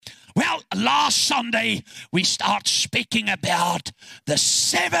last Sunday, we start speaking about the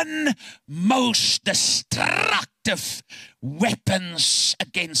 7 most destructive weapons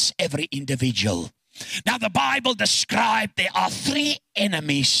against every individual. Now, the Bible described there are 3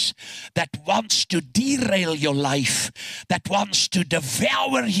 enemies that wants to derail your life, that wants to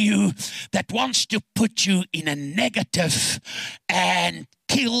devour you, that wants to put you in a negative and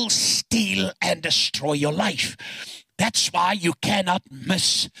kill, steal, and destroy your life. That's why you cannot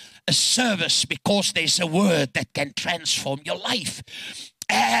miss a service, because there's a word that can transform your life.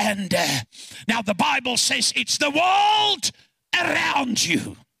 And now the Bible says it's the world around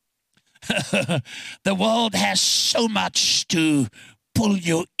you. The world has so much to pull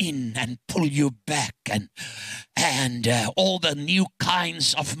you in and pull you back, and all the new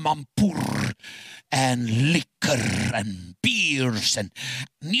kinds of mampur and liquor and beers and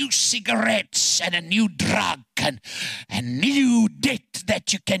new cigarettes and a new drug and new debt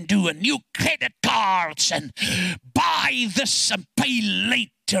that you can do, and new credit cards, and buy this and pay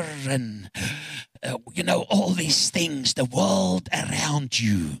later, and all these things. The world around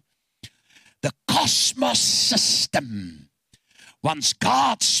you, the cosmos system, wants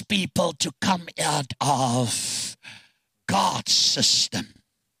God's people to come out of God's system.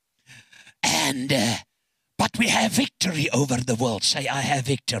 And but we have victory over the world. Say, I have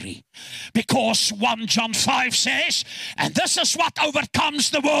victory. Because 1 John 5 says, and this is what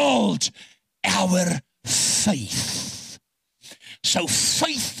overcomes the world, our faith. So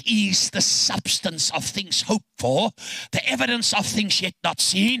faith is the substance of things hoped for, the evidence of things yet not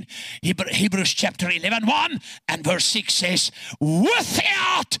seen. Hebrews chapter 11:1 and verse 6 says,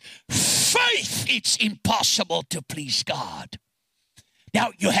 without faith it's impossible to please God.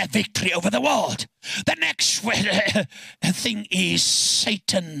 Now you have victory over the world. The next thing is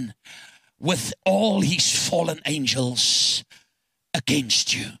Satan with all his fallen angels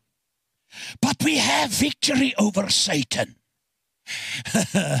against you. But we have victory over Satan.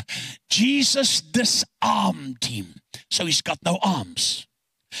 Jesus disarmed him, so he's got no arms.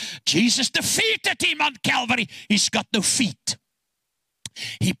 Jesus defeated him on Calvary, he's got no feet.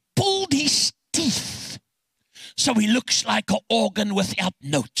 He pulled his teeth, so he looks like an organ without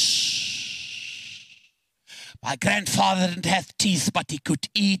notes. My grandfather didn't have teeth, but he could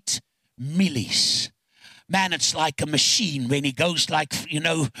eat mealies. Man, it's like a machine when he goes like,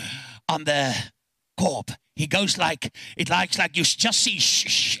 on the corp. He goes like, it looks like you just see,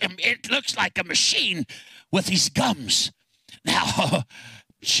 it looks like a machine with his gums. Now,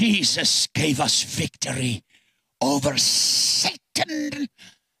 Jesus gave us victory over Satan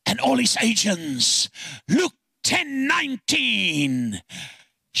and all his agents. Luke 10:19.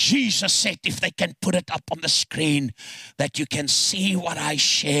 Jesus said, if they can put it up on the screen, that you can see what I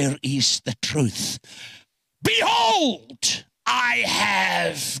share is the truth. Behold, I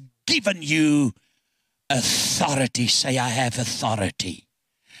have given you authority. Say, I have authority.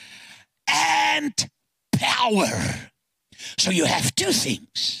 And power. So you have 2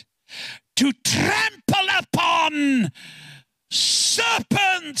 things. To trample upon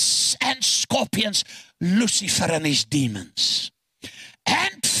serpents and scorpions, Lucifer and his demons.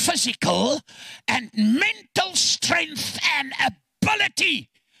 And physical and mental strength and ability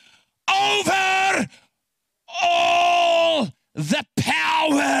over all the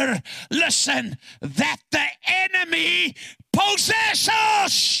power, listen, that the enemy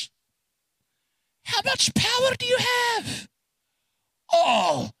possesses. How much power do you have?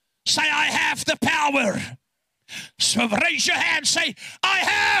 All. Say, I have the power. So raise your hand, say, I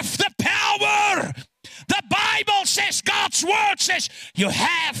have the power. The Bible says, God's word says, you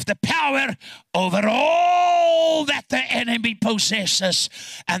have the power over all that the enemy possesses.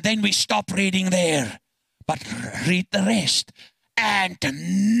 And then we stop reading there. But read the rest. And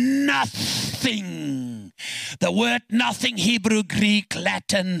nothing. The word nothing, Hebrew, Greek,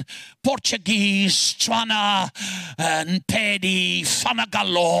 Latin, Portuguese, Tswana, Pedi,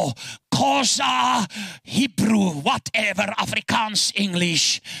 Fanagalo, Kosa, Hebrew, whatever, Afrikaans,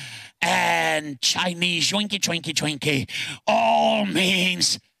 English, and Chinese, joinky, all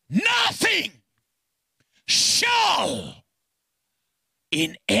means nothing shall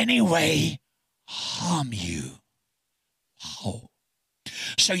in any way harm you. Wow.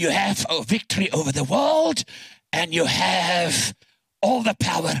 So you have a victory over the world, and you have all the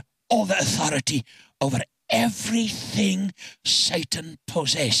power, all the authority over everything Satan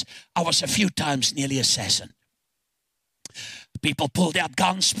possessed. I was a few times nearly assassinated. People pulled out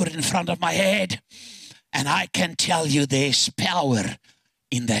guns, put it in front of my head, and I can tell you there's power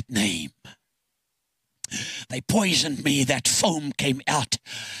in that name. They poisoned me, that foam came out,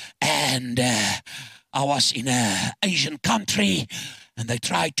 and I was in an Asian country, And they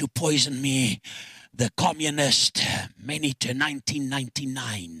tried to poison me, the communist, many to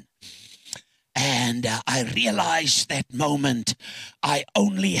 1999. And I realized that moment I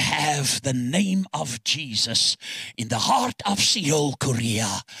only have the name of Jesus in the heart of Seoul,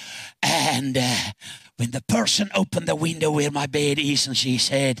 Korea. And when the person opened the window where my bed is, and she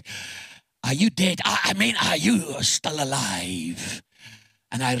said, "Are you dead? I mean, are you still alive?"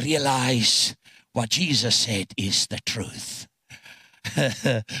 And I realized what Jesus said is the truth.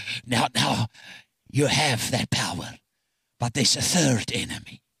 Now, you have that power. But there's a third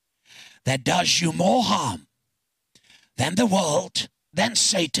enemy that does you more harm than the world, than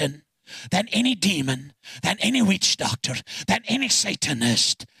Satan, than any demon, than any witch doctor, than any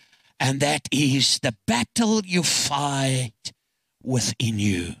Satanist. And that is the battle you fight within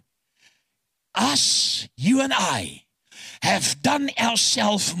you. Us, you and I, have done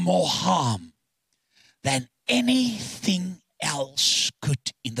ourselves more harm than anything else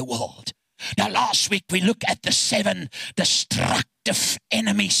could in the world. Now, last week we looked at the 7 destructive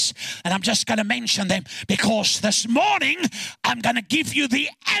enemies, and I'm just going to mention them because this morning I'm going to give you the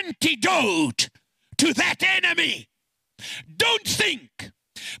antidote to that enemy. Don't think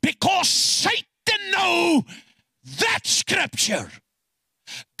because Satan knows that scripture.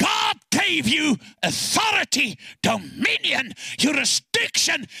 God gave you authority, dominion,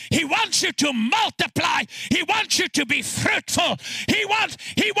 jurisdiction. He wants you to multiply. He wants you to be fruitful. He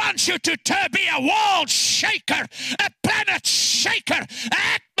wants you to be a world shaker, a planet shaker,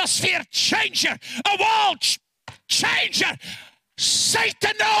 an atmosphere changer, a world changer.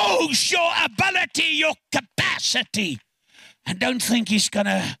 Satan knows your ability, your capacity. And don't think he's going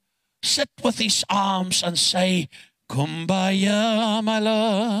to sit with his arms and say, "Kumbaya, my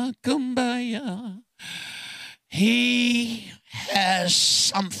Lord, kumbaya." He has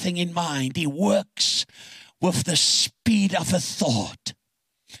something in mind. He works with the speed of a thought.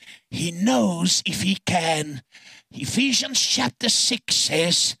 He knows if he can. Ephesians chapter 6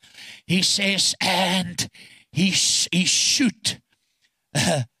 says, he says, and he shoot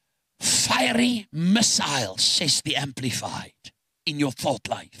fiery missiles, says the Amplified, in your thought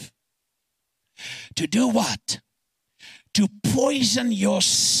life. To do what? To poison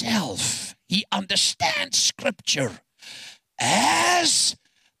yourself. He understands scripture. As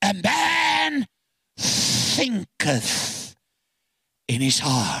a man thinketh in his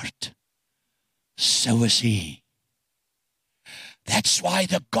heart, so is he. That's why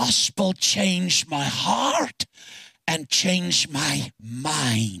the gospel changed my heart and changed my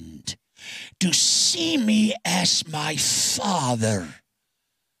mind. To see me as my Father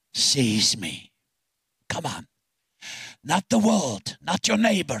sees me. Come on. Not the world, not your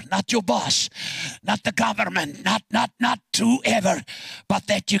neighbor, not your boss, not the government, not whoever, but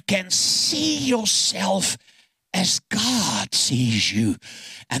that you can see yourself as God sees you.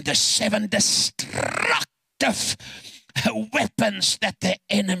 And the 7 destructive weapons that the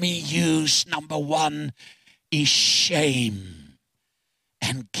enemy use, number 1 is shame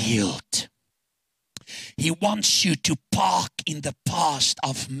and guilt. He wants you to park in the past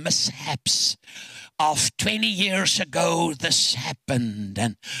of mishaps. Of 20 years ago, this happened.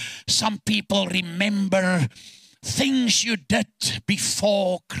 And some people remember things you did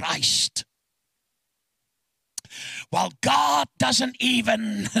before Christ. Well, God doesn't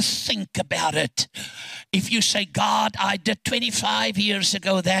even think about it. If you say, "God, I did 25 years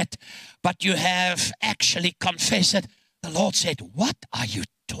ago that," but you have actually confessed it, the Lord said, "What are you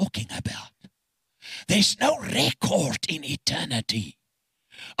talking about? There's no record in eternity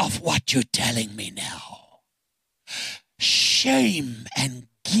of what you're telling me now." Shame and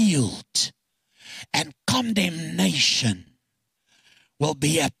guilt and condemnation will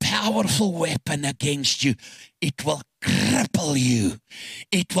be a powerful weapon against you. It will cripple you.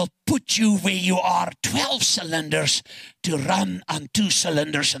 It will put you where you are 12 cylinders to run on 2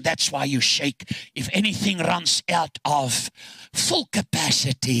 cylinders, and that's why you shake. If anything runs out of full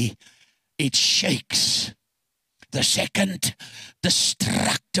capacity, it shakes. The second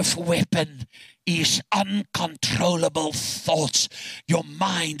destructive weapon is uncontrollable thoughts. Your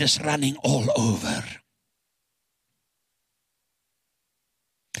mind is running all over.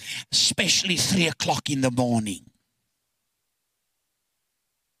 Especially 3 o'clock in the morning.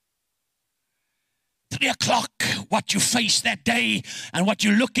 3 o'clock, what you face that day and what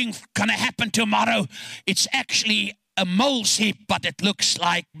you're looking gonna happen tomorrow, it's actually a mole's heap, but it looks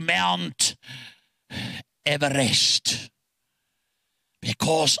like Mount Everest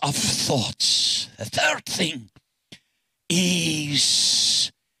because of thoughts. The third thing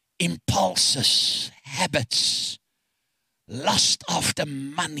is impulses, habits, lust after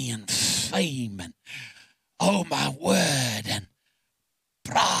money and fame, and oh my word, and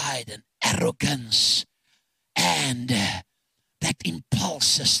pride and arrogance and that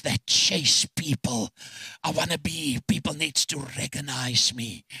impulses that chase people. I want to be, people needs to recognize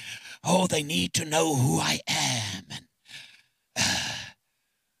me. Oh, they need to know who I am. And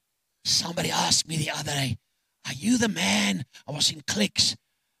somebody asked me the other day, are you the man? I was in Clicks,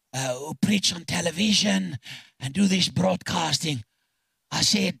 who preach on television and do this broadcasting. I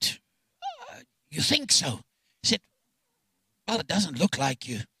said, you think so? He said, well, it doesn't look like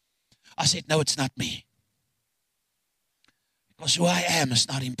you. I said, no, it's not me. Because who I am is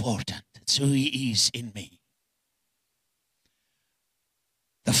not important. It's who He is in me.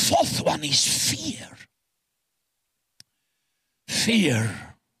 The fourth one is fear.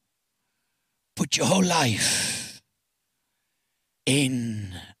 Fear. Put your whole life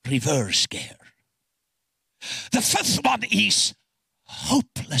in reverse gear. The fifth one is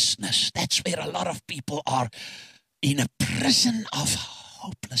hopelessness. That's where a lot of people are, in a prison of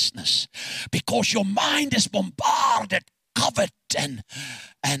hopelessness, because your mind is bombarded, covered, and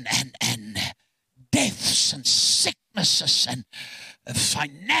deaths and sicknesses and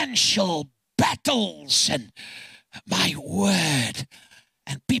financial battles, and my word,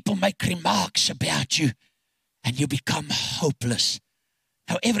 and people make remarks about you and you become hopeless.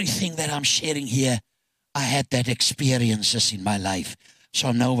 Now, everything that I'm sharing here, I had that experiences in my life, so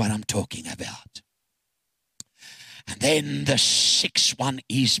I know what I'm talking about. And then the sixth one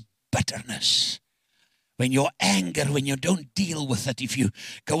is bitterness. When your anger, when you don't deal with it, if you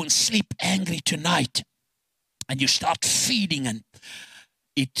go and sleep angry tonight and you start feeding, and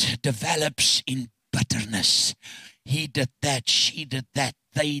it develops in bitterness. He did that, she did that,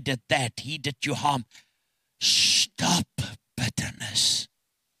 they did that, he did you harm. Stop bitterness.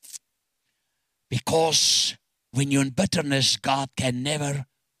 Because when you're in bitterness, God can never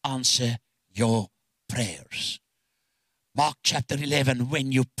answer your prayers. Mark chapter 11,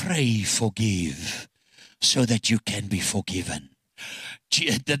 when you pray, forgive, so that you can be forgiven.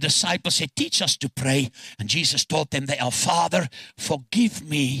 The disciples said, teach us to pray. And Jesus taught them, our Father, forgive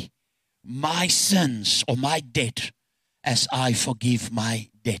me my sins or my debt as I forgive my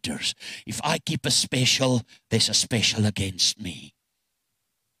debtors. If I keep a special, there's a special against me.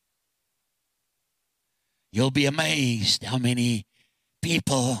 You'll be amazed how many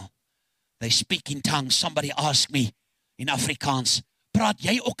people, they speak in tongues. Somebody asked me in Afrikaans, praat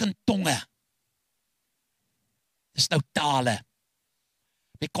jy ook in tonge? Dis nou tale.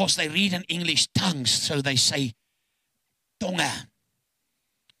 Because they read in English tongues, so they say tongue.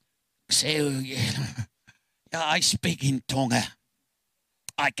 Say, yeah, I speak in tongue.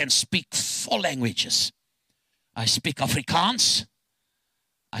 I can speak 4 languages. I speak Afrikaans.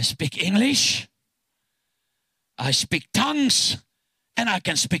 I speak English. I speak tongues. And I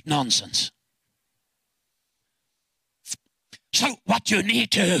can speak nonsense. So what you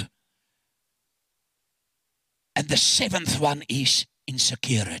need to, and the 7th one is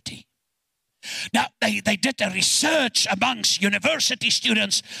insecurity. Now, they did a research amongst university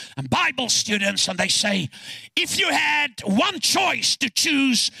students and Bible students, and they say, if you had one choice to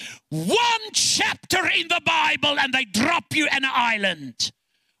choose one chapter in the Bible and they drop you in an island,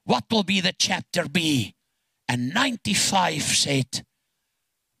 what will be the chapter be? And 95%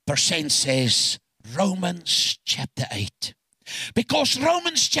 says Romans chapter 8. Because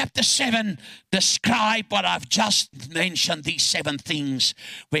Romans chapter 7 describe what I've just mentioned, these 7 things,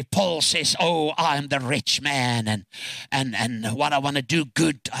 where Paul says, oh, I am the rich man, and what I want to do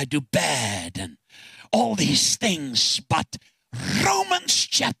good, I do bad, and all these things. But Romans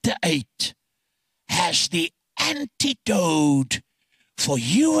chapter 8 has the antidote for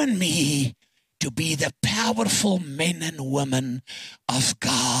you and me to be the powerful men and women of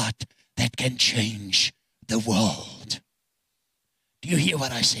God that can change the world. Do you hear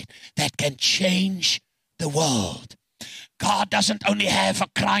what I said? That can change the world. God doesn't only have a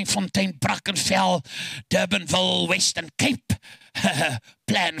Kraaifontein, Brackenfell, Durbanville, Western Cape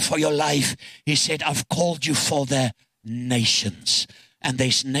plan for your life. He said, I've called you for the nations. And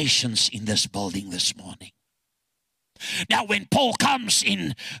there's nations in this building this morning. Now, when Paul comes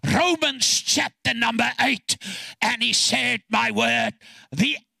in Romans chapter number 8, and he said, my word,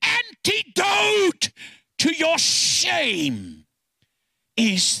 the antidote to your shame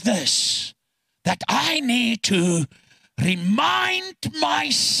is this, that I need to remind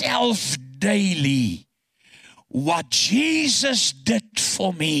myself daily what Jesus did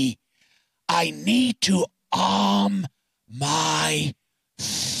for me. I need to arm my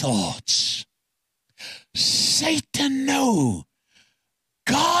thoughts. Satan, no.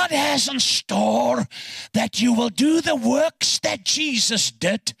 God has in store that you will do the works that Jesus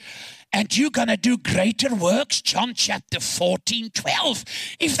did, and you're going to do greater works, John chapter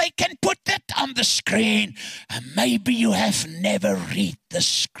 14:12. If they can put that on the screen, and maybe you have never read the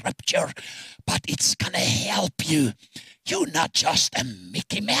scripture, but it's going to help you. You're not just a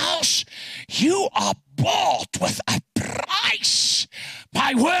Mickey Mouse. You are bought with a price.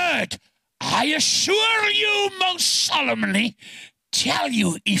 My word, I assure you most solemnly, tell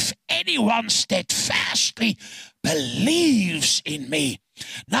you, if anyone steadfastly believes in me,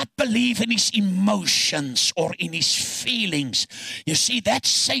 not believe in his emotions or in his feelings. You see, that's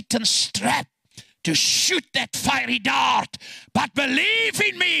Satan's trap, to shoot that fiery dart. But believe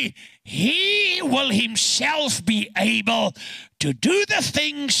in me, he will himself be able to do the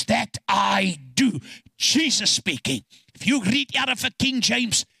things that I do. Jesus speaking. If you read out of a King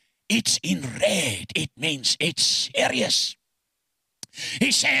James, it's in red. It means it's serious.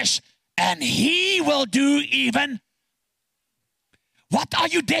 He says, and he will do even. What are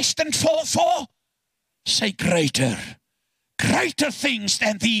you destined for? Say greater. Greater things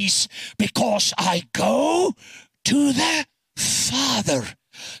than these, because I go to the Father.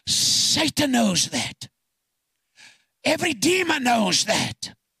 Satan knows that. Every demon knows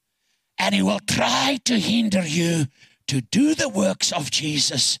that. And he will try to hinder you to do the works of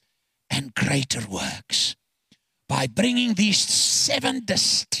Jesus and greater works by bringing these 7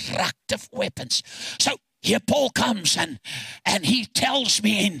 destructive weapons. So here Paul comes and he tells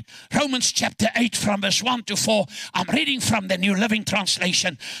me in Romans chapter 8 from verse 1 to 4, I'm reading from the New Living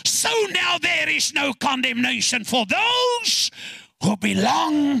Translation. So now there is no condemnation for those who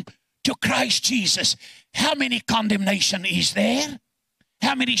belong to Christ Jesus. How many condemnation is there?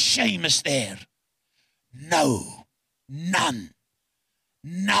 How many shame is there? No, none,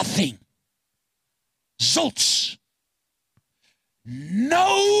 nothing. Zilch.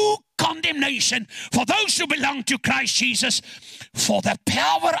 No condemnation for those who belong to Christ Jesus, for the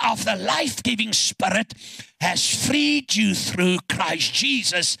power of the life-giving Spirit has freed you through Christ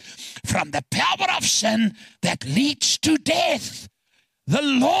Jesus from the power of sin that leads to death. The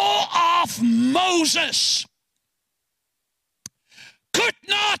law of Moses could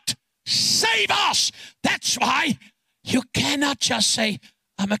not save us. That's why you cannot just say,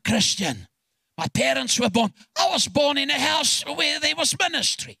 I'm a Christian. My parents were born. I was born in a house where there was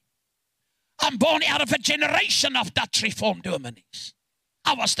ministry. I'm born out of a generation of Dutch Reformed dominees.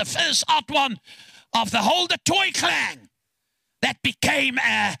 I was the first odd one of the whole de Toy clan that became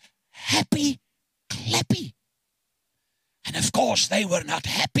a happy clappy. And of course, they were not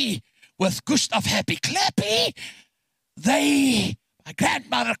happy with Gustav Happy Clappy. My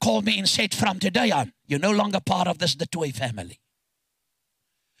grandmother called me and said, from today on, you're no longer part of this de Toy family.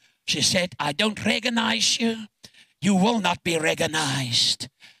 She said, I don't recognize you. You will not be recognized.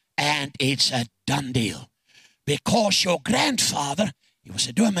 And it's a done deal. Because your grandfather, he was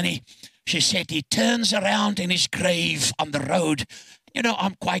a dominee, she said he turns around in his grave on the road. You know,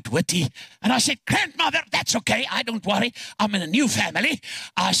 I'm quite witty. And I said, grandmother, that's okay. I don't worry. I'm in a new family.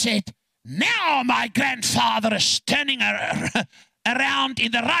 I said, now my grandfather is turning around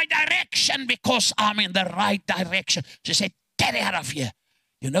in the right direction because I'm in the right direction. She said, get out of here.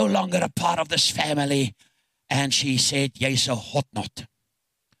 You're no longer a part of this family. And she said, jy's a hot knot.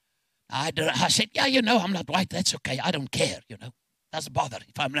 I said, yeah, you know, I'm not white. That's okay. I don't care, you know. Doesn't bother.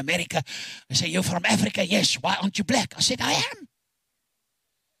 If I'm in America, I say, you're from Africa? Yes. Why aren't you black? I said, I am.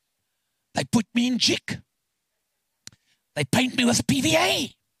 They put me in jig. They paint me with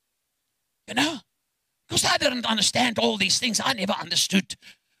PVA. You know? Because I didn't understand all these things. I never understood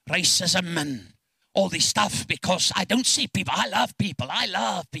racism and all this stuff because I don't see people. I love people. I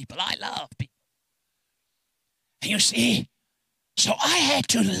love people. I love people. And you see, so I had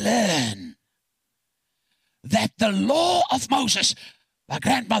to learn that the law of Moses, my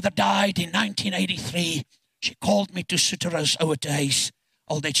grandmother died in 1983. She called me to Sutter's old age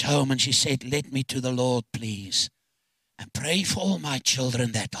home and she said, let me to the Lord, please, and pray for all my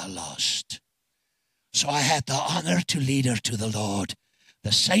children that are lost. So I had the honor to lead her to the Lord,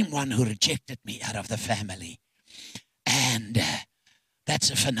 the same one who rejected me out of the family. And that's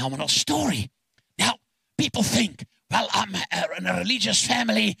a phenomenal story. Now, people think, well, I'm in a religious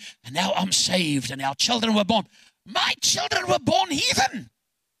family, and now I'm saved, and our children were born. My children were born heathen.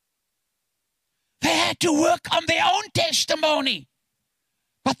 They had to work on their own testimony,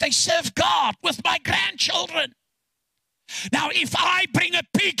 but they serve God with my grandchildren. Now, if I bring a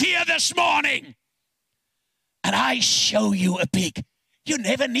pig here this morning, and I show you a pig, you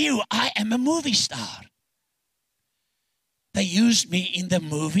never knew I am a movie star. They used me in the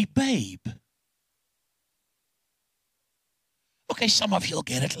movie Babe. Okay, some of you will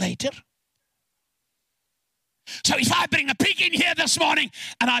get it later. So if I bring a pig in here this morning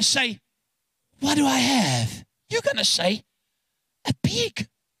and I say, what do I have? You're going to say, a pig,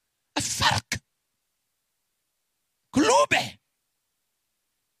 a vark, glube.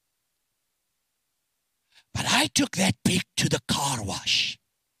 But I took that pig to the car wash.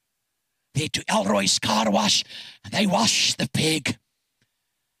 There to Elroy's car wash, and they wash the pig.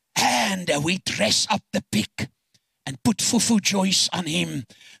 And we dress up the pig and put Fufu Joyce on him.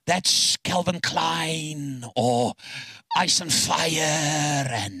 That's Calvin Klein or Ice and Fire.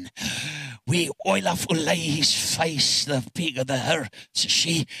 And we oil off his face, the pig or her,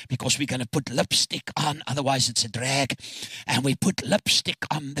 she, because we're going to put lipstick on, otherwise it's a drag. And we put lipstick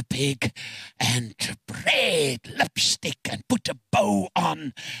on the pig and red lipstick and put a bow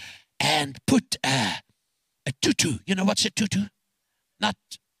on and put a tutu. You know what's a tutu? Not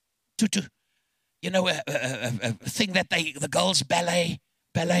tutu. You know, a thing that the girls ballet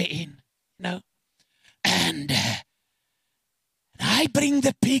in, you know. And I bring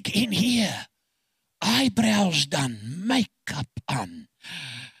the pig in here. Eyebrows done, makeup on.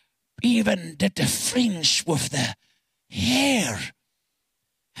 Even did the fringe with the hair.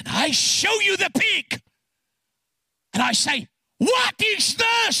 And I show you the pig. And I say, what is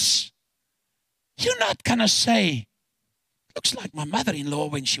this? You're not going to say, looks like my mother-in-law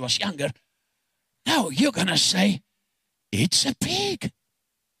when she was younger. No, you're going to say, it's a pig.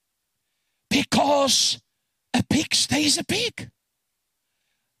 Because a pig stays a pig.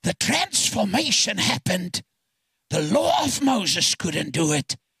 The transformation happened. The law of Moses couldn't do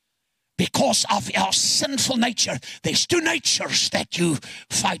it because of our sinful nature. There's two natures that you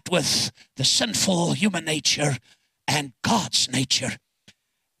fight with, the sinful human nature and God's nature.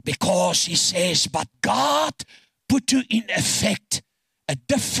 Because he says, but God put in effect a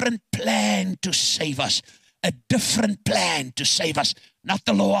different plan to save us. A different plan to save us. Not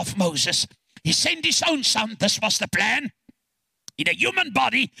the law of Moses. He sent his own son. This was the plan. In a human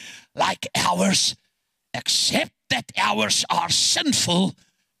body like ours. Except that ours are sinful.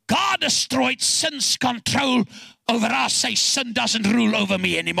 God destroyed sin's control over us. Say, sin doesn't rule over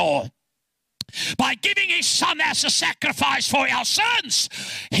me anymore. By giving his son as a sacrifice for our sins,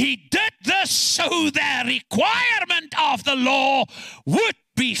 he did this so the requirement of the law would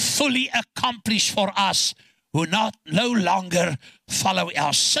be fully accomplished for us who no longer follow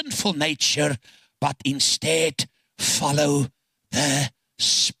our sinful nature, but instead follow the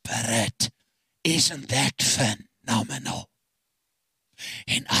Spirit. Isn't that phenomenal?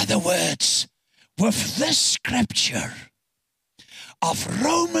 In other words, with this scripture of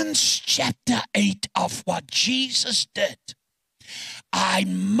Romans chapter 8 of what Jesus did, I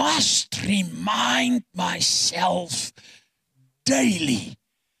must remind myself daily,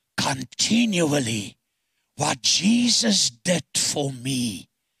 continually, what Jesus did for me.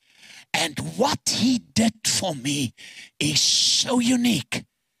 And what he did for me is so unique.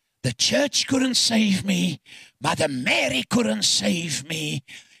 The church couldn't save me. Mother Mary couldn't save me.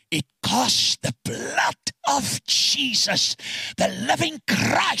 It cost the blood of Jesus, the living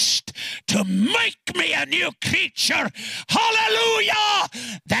Christ, to make me a new creature. Hallelujah!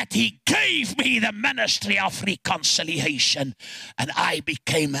 That he gave me the ministry of reconciliation. And I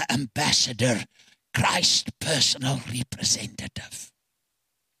became an ambassador, Christ's personal representative.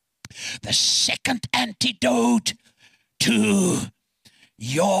 The second antidote to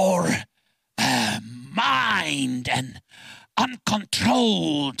your mind and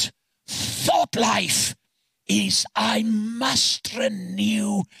uncontrolled thought life is I must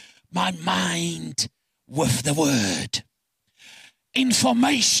renew my mind with the word.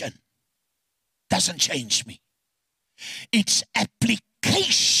 Information doesn't change me. It's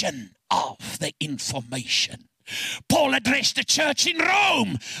application of the information. Paul addressed the church in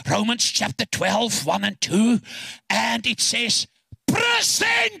Rome, Romans chapter 12, 1 and 2, and it says,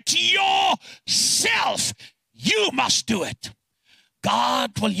 present yourself. You must do it.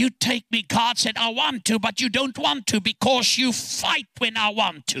 God, will you take me? God said, I want to, but you don't want to because you fight when I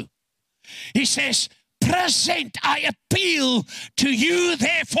want to. He says, present, I appeal to you,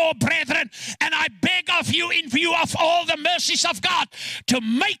 therefore, brethren, and I beg of you in view of all the mercies of God to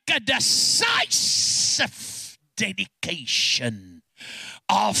make a decisive dedication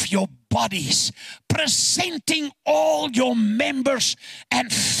of your bodies, presenting all your members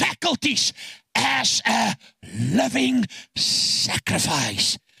and faculties as a living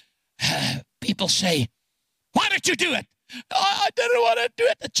sacrifice. People say, why did you do it? I didn't want to do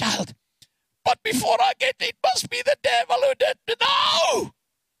it, a child. But before I get it, must be the devil who did it. No!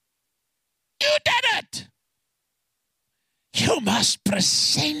 You did it! You must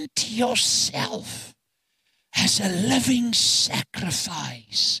present yourself as a living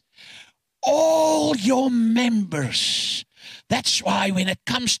sacrifice. all your members. That's why when it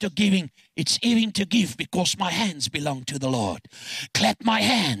comes to giving, it's even to give because my hands belong to the Lord. Clap my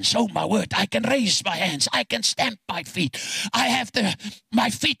hands. Oh, my word. I can raise my hands. I can stamp my feet. My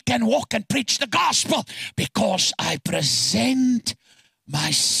feet can walk and preach the gospel because I present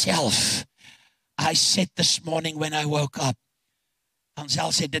myself. I said this morning when I woke up,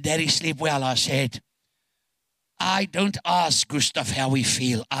 Ansel said, did Daddy sleep well? I said, I don't ask Gustav how we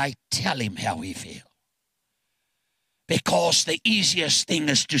feel. I tell him how we feel. Because the easiest thing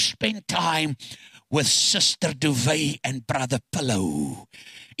is to spend time with Sister Duvet and Brother Pillow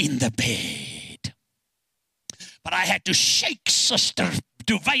in the bed. But I had to shake Sister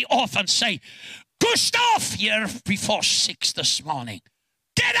Duvet off and say, Gustav, here before 6 this morning.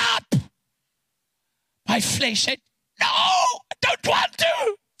 Get up! My flesh said, no, I don't want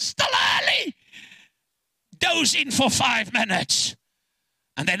to. Still early. Doze in for 5 minutes.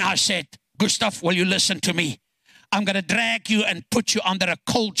 And then I said, Gustav, will you listen to me? I'm going to drag you and put you under a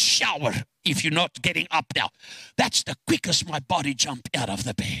cold shower if you're not getting up now. That's the quickest my body jumped out of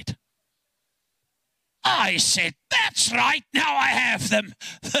the bed. I said, that's right. Now I have them,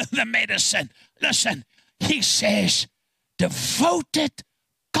 the medicine. Listen, he says, devoted,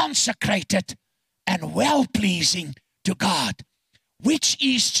 consecrated, and well-pleasing to God, which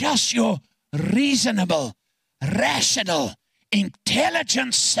is just your reasonable, rational,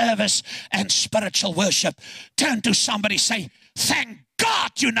 intelligent service and spiritual worship. Turn to somebody, say, thank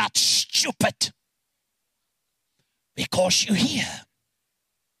God you're not stupid because you're here.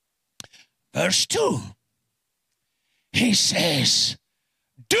 Verse 2, he says,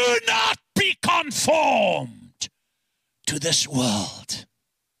 do not be conformed to this world.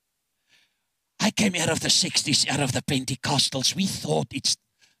 I came out of the 60s, out of the Pentecostals. We thought it's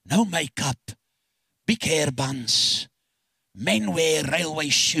no makeup, big hair buns. Men wear railway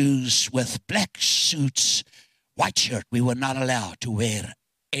shoes with black suits, white shirt. We were not allowed to wear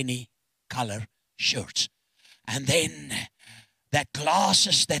any color shirts. And then that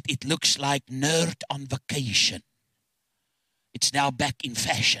glasses that it looks like nerd on vacation. It's now back in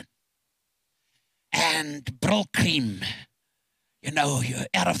fashion. And brill cream. You know, you're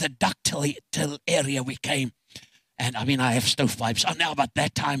out of the ductile area we came. And I mean, I have stovepipes on now, but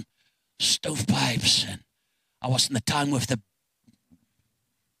that time, stovepipes. And I was in the time with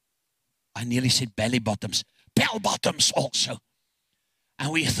I nearly said belly bottoms, bell bottoms also.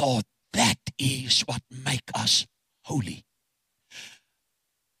 And we thought that is what make us holy.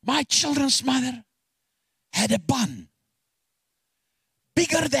 My children's mother had a bun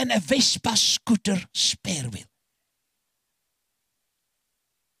bigger than a Vespa scooter spare wheel.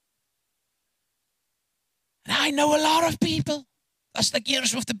 And I know a lot of people. That's like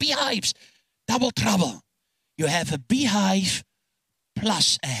years with the beehives. Double trouble. You have a beehive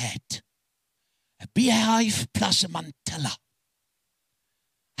plus a hat. A beehive plus a mantilla.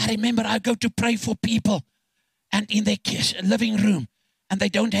 I remember I go to pray for people and in their living room and they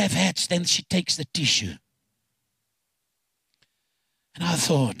don't have hats, then she takes the tissue. And I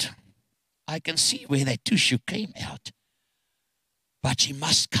thought, I can see where that tissue came out, but she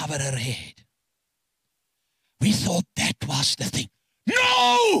must cover her head. We thought that was the thing.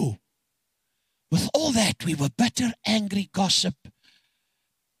 No! With all that, we were bitter, angry, gossip.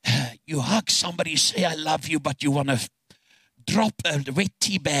 You hug somebody, you say, I love you, but you want to drop a wet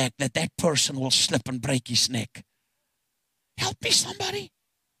tea bag that person will slip and break his neck. Help me, somebody.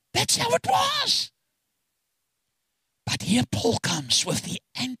 That's how it was. But here Paul comes with the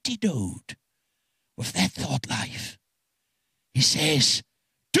antidote with that thought life. He says,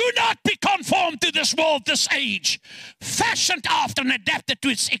 do not be conformed to this world, this age, fashioned after and adapted to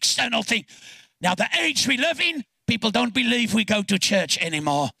its external thing. Now, the age we live in, people don't believe we go to church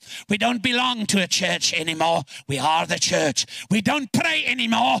anymore. We don't belong to a church anymore. We are the church. We don't pray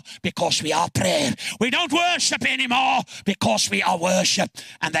anymore because we are prayer. We don't worship anymore because we are worship.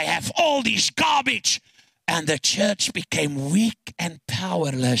 And they have all these garbage. And the church became weak and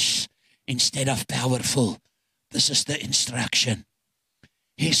powerless instead of powerful. This is the instruction.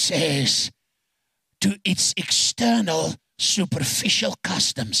 He says, to its external, superficial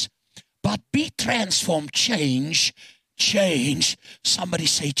customs, but be transformed, change. Somebody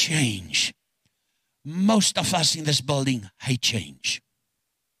say change. Most of us in this building hate change.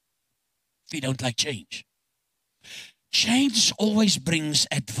 We don't like change. Change always brings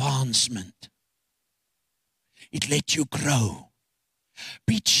advancement. It lets you grow.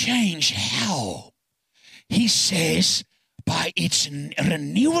 Be changed. How? He says, by its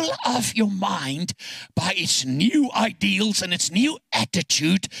renewal of your mind, by its new ideals and its new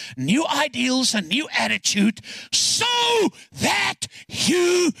attitude, new ideals and new attitude, so that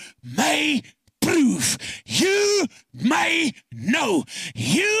you may prove, you may know,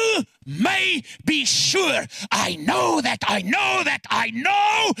 you may be sure. I know that I know that I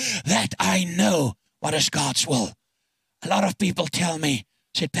know that I know what is God's will. A lot of people tell me,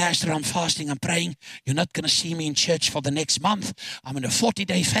 said, Pastor, I'm fasting, I'm praying. You're not going to see me in church for the next month. I'm in a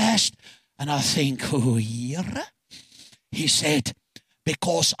 40-day fast. And I think, oh, yeah. He said,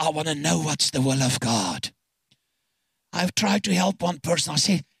 because I want to know what's the will of God. I've tried to help one person. I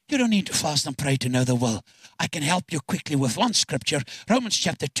said, you don't need to fast and pray to know the will. I can help you quickly with one scripture, Romans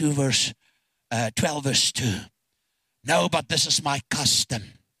chapter 2, verse 12, verse 2. No, but this is my custom.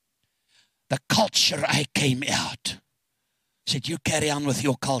 The culture I came out. Said, you carry on with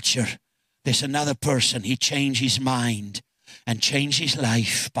your culture. There's another person. He changed his mind and changed his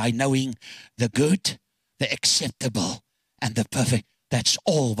life by knowing the good, the acceptable, and the perfect. That's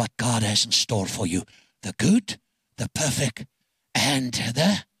all what God has in store for you. The good, the perfect, and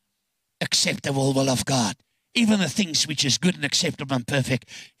the acceptable will of God. Even the things which is good and acceptable and perfect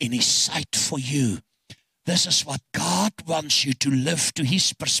in his sight for you. This is what God wants you to live to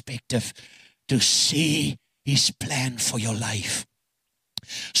his perspective, to see his plan for your life.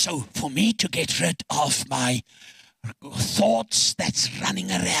 So for me to get rid of my thoughts that's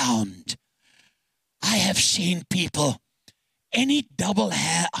running around, I have seen people, any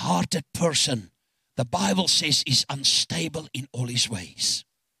double-hearted person, the Bible says is unstable in all his ways.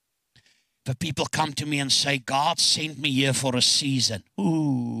 If people come to me and say, God sent me here for a season.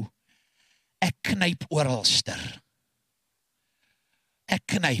 Ooh, ek knyp oralster. Ek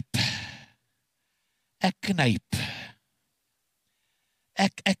knyp. Ek knyp.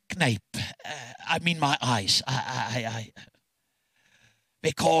 Ek knyp. I mean my eyes.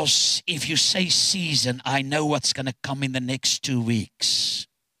 Because if you say season, I know what's going to come in the next 2 weeks.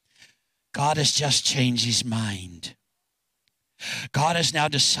 God has just changed his mind. God has now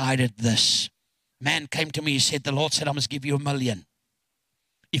decided this. Man came to me, he said, the Lord said, I must give you $1 million.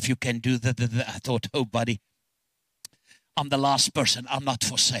 If you can do that. I thought, oh, buddy, I'm the last person. I'm not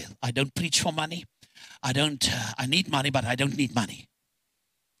for sale. I don't preach for money. I need money, but I don't need money.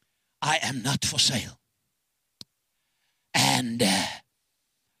 I am not for sale. And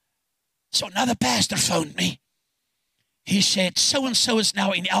so another pastor phoned me. He said, so-and-so is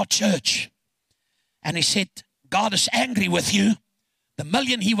now in our church. And he said, God is angry with you. The $1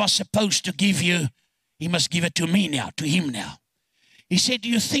 million he was supposed to give you, he must give it to me now, to him now. He said, do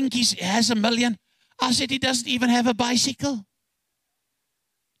you think he has $1 million? I said, he doesn't even have a bicycle.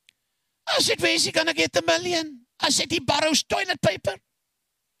 I said, where's he going to get the $1 million? I said, he borrows toilet paper.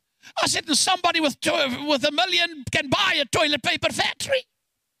 I said, somebody with $1 million can buy a toilet paper factory.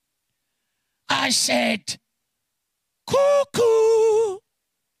 I said, cuckoo.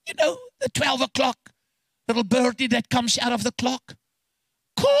 You know, the 12 o'clock little birdie that comes out of the clock.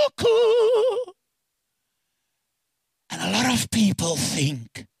 Cuckoo. And a lot of people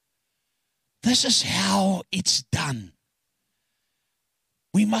think this is how it's done.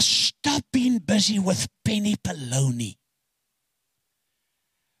 We must stop being busy with penny baloney,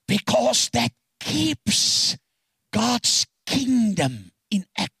 because that keeps God's kingdom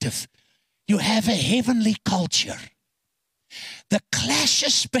inactive. You have a heavenly culture. The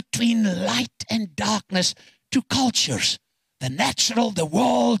clashes between light and darkness, two cultures, the natural, the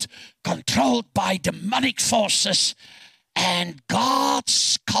world, controlled by demonic forces, and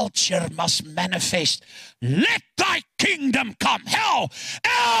God's culture must manifest. Let thy kingdom come. How?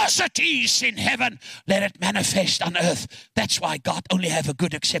 As it is in heaven, let it manifest on earth. That's why God only have a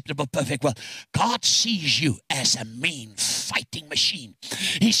good, acceptable, perfect will. God sees you as a mean fighting machine.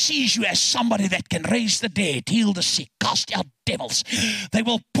 He sees you as somebody that can raise the dead, heal the sick, cast out devils. They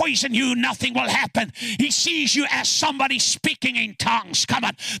will poison you, nothing will happen. He sees you as somebody speaking in tongues. Come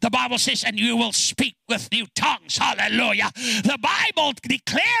on. The Bible says, and you will speak with new tongues. Hallelujah. The Bible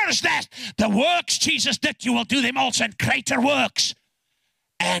declares that the works Jesus did, you will do them also, and greater works.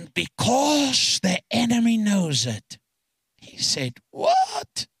 And because the enemy knows it, he said,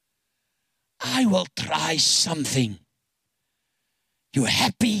 what? I will try something. You're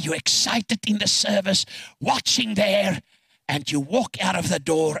happy, you're excited in the service, watching there, and you walk out of the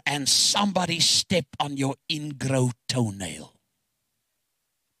door and somebody step on your ingrown toenail.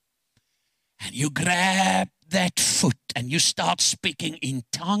 And you grab that foot and you start speaking in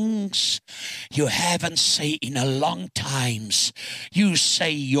tongues you haven't said in a long times. You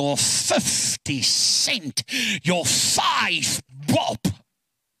say your 50 cent, your 5 bob.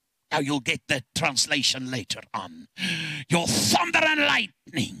 Now you'll get the translation later on. Your thunder and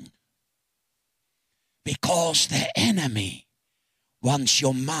lightning. Because the enemy wants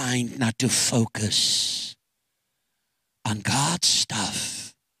your mind not to focus on God's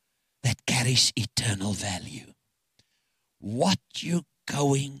stuff that carries eternal value. What you're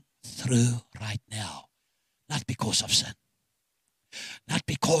going through right now, not because of sin, not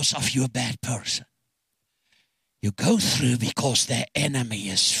because of you a bad person. You go through because the enemy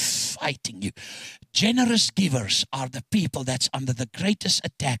is fighting you. Generous givers are the people that's under the greatest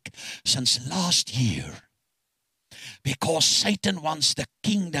attack since last year. Because Satan wants the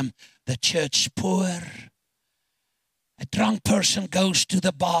kingdom, the church poor. A drunk person goes to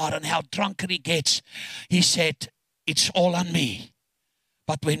the bar, and how drunk he gets, he said, it's all on me.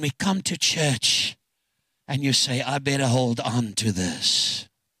 But when we come to church and you say, I better hold on to this.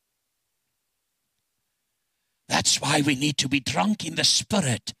 That's why we need to be drunk in the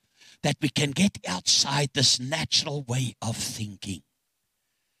Spirit, that we can get outside this natural way of thinking.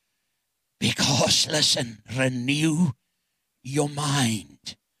 Because, listen, renew your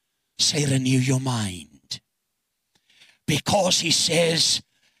mind. Say, renew your mind. Because he says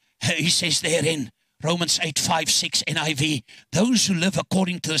there in Romans 8:5-6 NIV, those who live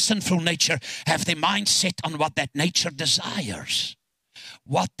according to the sinful nature have their mind set on what that nature desires.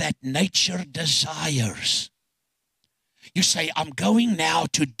 What that nature desires. You say, I'm going now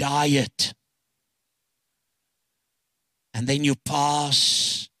to diet. And then you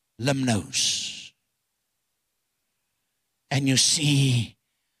pass Limnos. And you see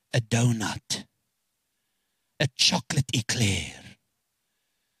a donut, a chocolate eclair,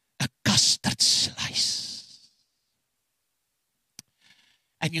 a custard slice.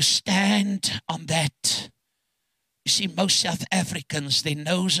 And you stand on that. You see, most South Africans, their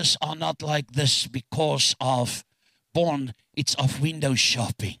noses are not like this because of it's of window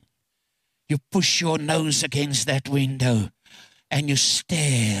shopping. You push your nose against that window and you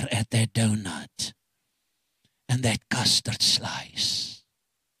stare at that donut and that custard slice.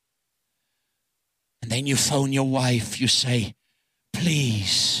 And then you phone your wife, you say,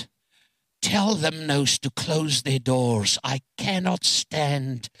 please tell them nose to close their doors. I cannot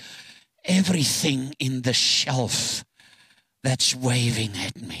stand everything in the shelf that's waving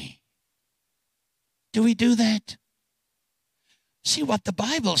at me. Do we do that? See, what the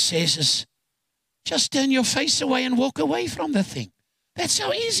Bible says is just turn your face away and walk away from the thing. That's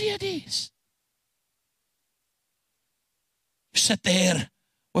how easy it is. You sit there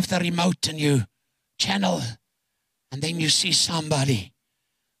with the remote and you channel, and then you see somebody,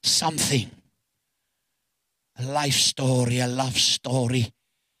 something, a life story, a love story,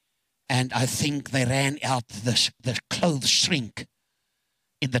 and I think they ran out the clothes shrink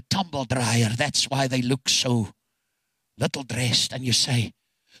in the tumble dryer. That's why they look so little dressed. And you say,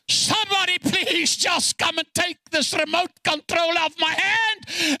 somebody please just come and take this remote control off my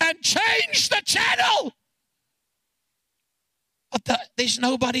hand and change the channel. But there's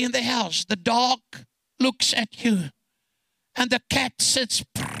nobody in the house. The dog looks at you and the cat sits.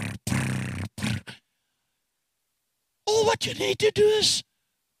 All what you need to do is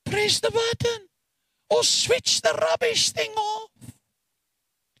press the button or switch the rubbish thing off.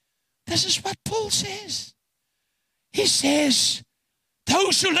 This is what Paul says. He says,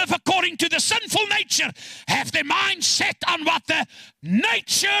 those who live according to the sinful nature have their mind set on what the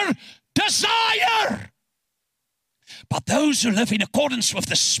nature desire. But those who live in accordance with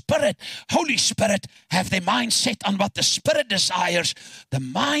the Spirit, Holy Spirit, have their mind set on what the Spirit desires. The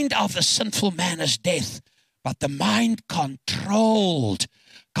mind of the sinful man is death, but the mind controlled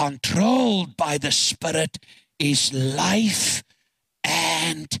by the Spirit is life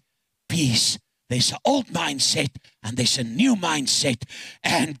and peace. There's an old mindset and there's a new mindset.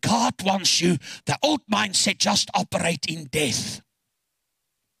 And God wants you, the old mindset just operate in death.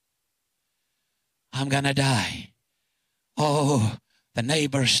 I'm going to die. Oh, the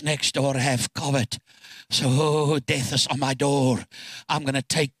neighbors next door have COVID. So death is on my door. I'm going to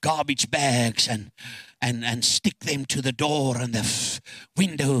take garbage bags and stick them to the door and the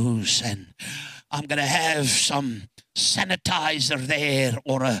windows. And I'm going to have some sanitizer there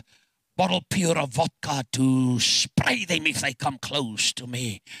or a bottle pure of vodka to spray them if they come close to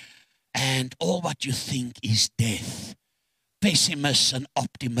me. And all what you think is death. Pessimists and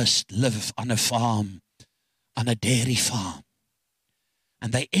optimists live on a farm, on a dairy farm.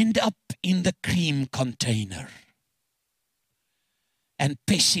 And they end up in the cream container. And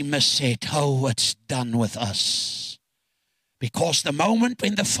pessimists said, oh, it's done with us. Because the moment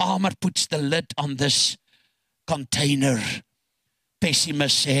when the farmer puts the lid on this container,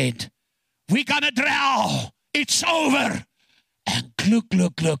 pessimist said, we're going to drown. It's over. And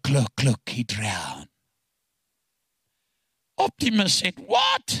Look, he drowned. Optimus said,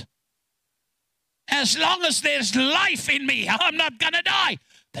 what? As long as there's life in me, I'm not going to die.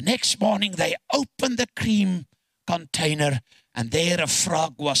 The next morning, they opened the cream container, and there a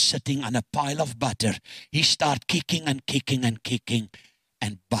frog was sitting on a pile of butter. He started kicking and kicking and kicking,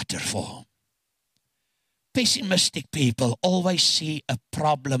 and butter formed. Pessimistic people always see a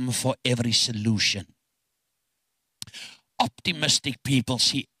problem for every solution. Optimistic people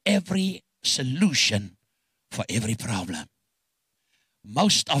see every solution for every problem.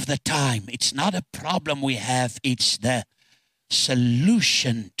 Most of the time, it's not a problem we have, it's the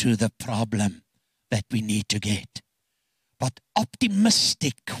solution to the problem that we need to get. But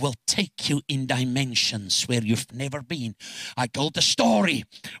optimistic will take you in dimensions where you've never been. I told the story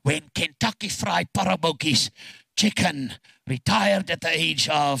when Kentucky Fried Paraboki's chicken retired at the age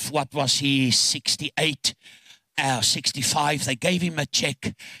of, 68, 65. They gave him a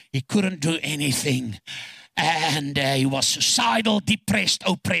check. He couldn't do anything. And he was suicidal, depressed,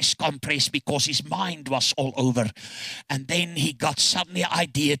 oppressed, compressed, because his mind was all over. And then he got suddenly an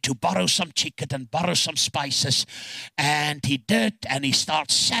idea to borrow some chicken and borrow some spices. And he did, and he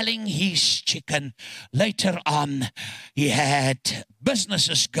started selling his chicken. Later on, he had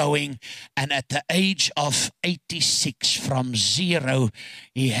businesses going. And at the age of 86, from zero,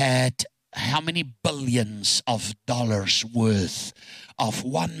 he had how many billions of dollars worth of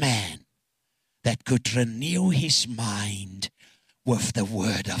one man that could renew his mind with the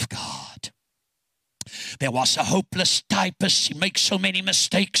Word of God. There was a hopeless typist. She makes so many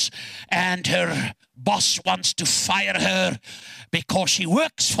mistakes, and her boss wants to fire her because she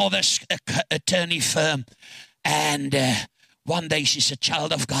works for this attorney firm. And one day she's a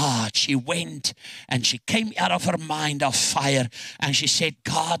child of God. She went and she came out of her mind of fire, and she said,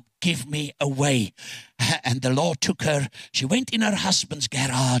 God, give me a way. And the Lord took her. She went in her husband's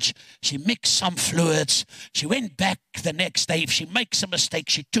garage. She mixed some fluids. She went back the next day. If she makes a mistake,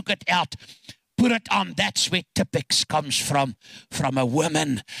 she took it out, put it on. That's where Tipex comes from a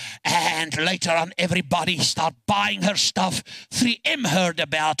woman. And later on, everybody started buying her stuff. 3M heard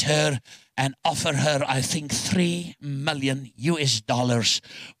about her and offered her, I think, $3 million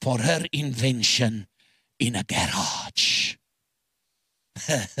for her invention in a garage.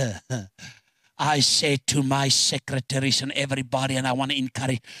 I said to my secretaries and everybody, and I want to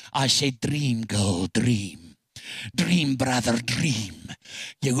encourage, I said, dream, girl, dream. Dream, brother, dream.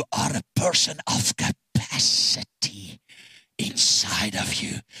 You are a person of capacity inside of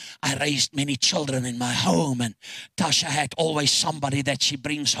you. I raised many children in my home, and Tasha had always somebody that she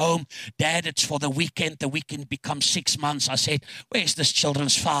brings home. Dad, it's for the weekend. The weekend becomes 6 months. I said, where's this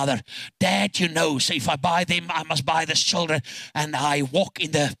children's father? Dad, you know, so if I buy them, I must buy this children. And I walk in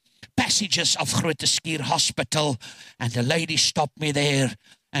the passages of Groote Schuur Hospital, and the lady stopped me there,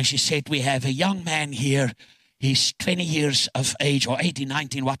 and she said, we have a young man here. He's 20 years of age, or 18,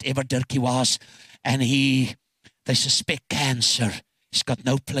 19, whatever Dirkie was, and they suspect cancer. He's got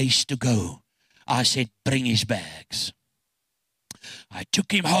no place to go. I said, bring his bags. I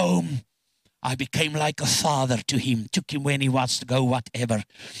took him home. I became like a father to him, took him when he wants to go, whatever.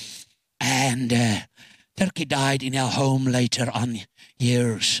 And Dirkie died in our home later on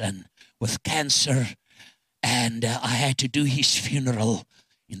years, and with cancer. And I had to do his funeral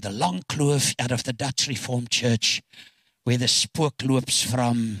in the Long Kloof out of the Dutch Reformed Church, where the spook loops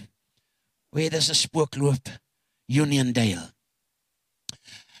from, where there's a spook loop, Uniondale.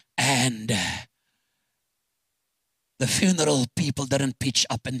 And the funeral people didn't pitch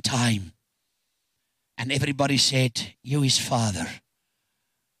up in time. And everybody said, you his father.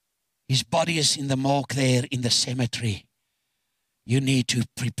 His body is in the morgue there in the cemetery. You need to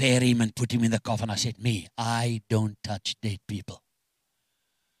prepare him and put him in the coffin. I said, me, I don't touch dead people.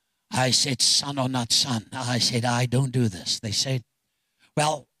 I said, son or not son. I said, I don't do this. They said,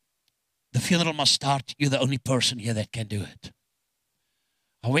 well, the funeral must start. You're the only person here that can do it.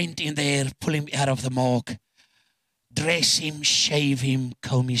 I went in there, pull him out of the morgue, dress him, shave him,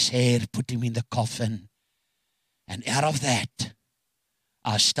 comb his hair, put him in the coffin. And out of that,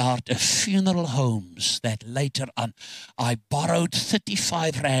 I started a funeral homes that later on, I borrowed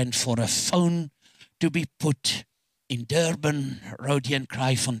 35 rand for a phone to be put in Durban, Rhodie and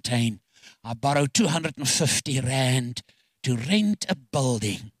Kraaifontein. I borrowed 250 rand to rent a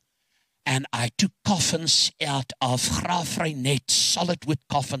building. And I took coffins out of Graafreinet, solid wood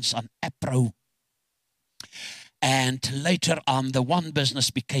coffins on Apro. And later on, the one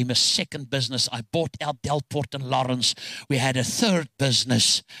business became a second business. I bought out Delport and Lawrence. We had a third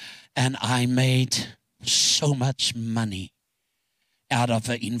business, and I made so much money out of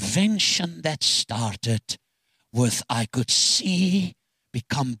an invention that started with I could see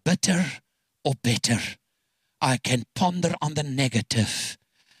become bitter or better. I can ponder on the negative,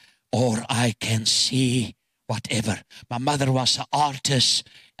 or I can see whatever. My mother was an artist,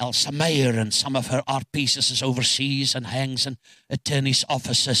 Elsa Meyer, and some of her art pieces is overseas and hangs in attorneys'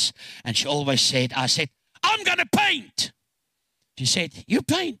 offices. And she always said, I said, I'm going to paint. She said, you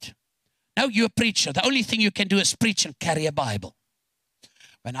paint? No, you're a preacher. The only thing you can do is preach and carry a Bible.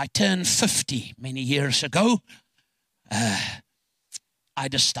 When I turned 50 many years ago, I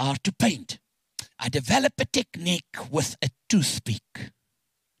just started to paint. I developed a technique with a toothpick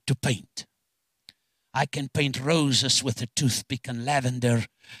to paint. I can paint roses with a toothpick and lavender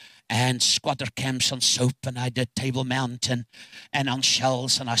and squatter camps on soap, and I did Table Mountain and on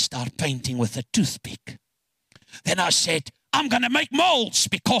shells, and I started painting with a toothpick. Then I said, I'm going to make molds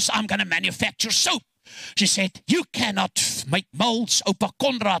because I'm going to manufacture soap. She said, you cannot make molds. Opa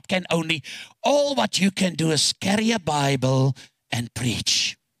Conrad can only. All what you can do is carry a Bible and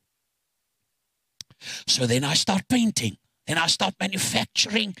preach. So then I start painting. Then I start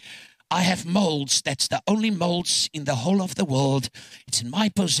manufacturing. I have molds. That's the only molds in the whole of the world. It's in my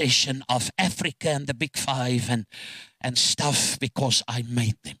possession of Africa and the Big Five and stuff because I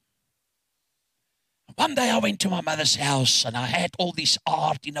made them. One day I went to my mother's house and I had all this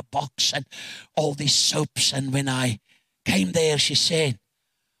art in a box and all these soaps. And when I came there, she said,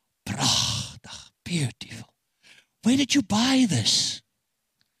 prachtig, beautiful. Where did you buy this?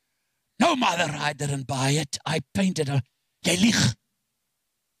 No, mother, I didn't buy it. I painted it. Jy lieg.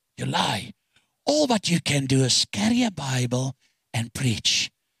 You lie. All what you can do is carry a Bible and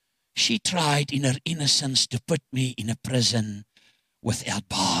preach. She tried in her innocence to put me in a prison without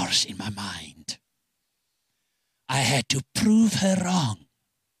bars in my mind. I had to prove her wrong.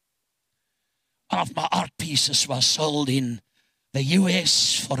 One of my art pieces was sold in the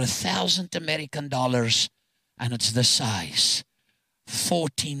US for $1,000 American, and it's the size,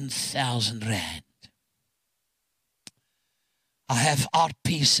 14,000 rand. I have art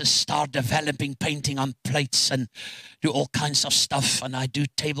pieces, start developing, painting on plates and do all kinds of stuff. And I do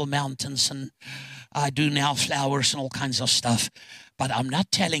Table Mountains and I do now flowers and all kinds of stuff. But I'm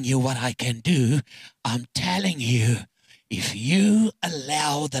not telling you what I can do. I'm telling you, if you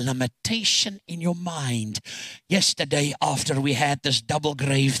allow the limitation in your mind. Yesterday, after we had this double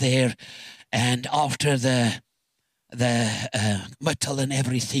grave there, and after the myrtle and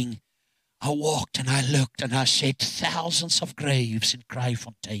everything, I walked and I looked and I said, thousands of graves in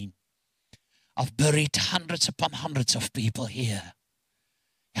Kraaifontein. I've buried hundreds upon hundreds of people here.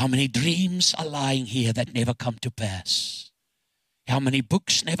 How many dreams are lying here that never come to pass? How many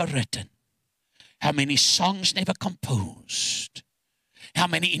books never written? How many songs never composed? How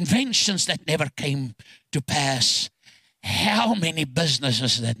many inventions that never came to pass? How many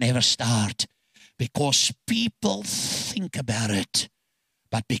businesses that never start? Because people think about it,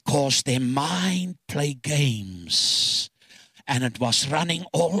 but because their mind play games and it was running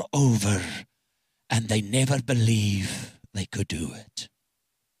all over and they never believe they could do it.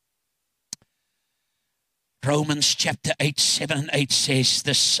 Romans chapter 8, 7 and 8 says,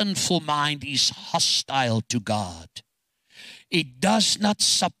 the sinful mind is hostile to God. It does not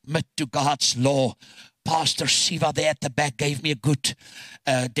submit to God's law. Pastor Siva there at the back gave me a good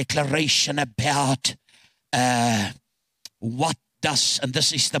declaration about what does, and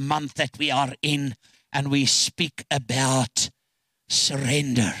this is the month that we are in, and we speak about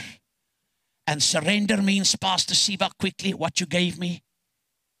surrender. And surrender means, Pastor Siva, quickly, what you gave me?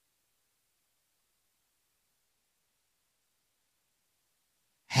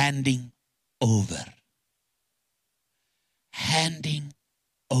 Handing over. Handing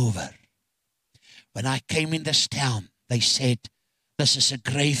over. When I came in this town, they said, this is a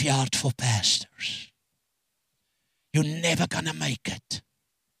graveyard for pastors. You're never going to make it.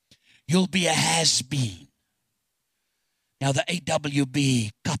 You'll be a has-been. Now the AWB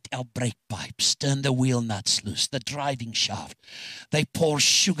cut our brake pipes, turned the wheel nuts loose, the driving shaft. They poured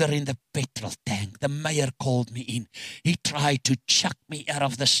sugar in the petrol tank. The mayor called me in. He tried to chuck me out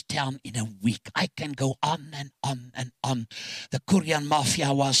of this town in a week. I can go on and on and on. The Korean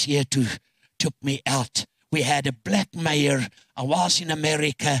mafia was here to took me out. We had a black mayor. I was in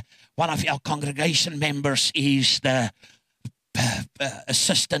America. One of our congregation members is the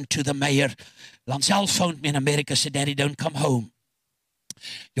assistant to the mayor. Lancel phoned me in America, said, Daddy, don't come home.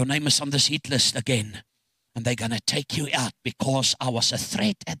 Your name is on this hit list again. And they're going to take you out because I was a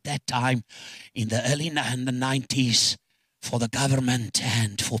threat at that time in the early 90s for the government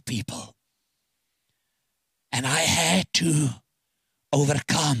and for people. And I had to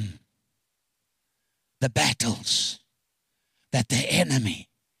overcome the battles that the enemy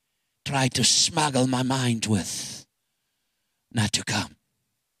try to smuggle my mind with not to come.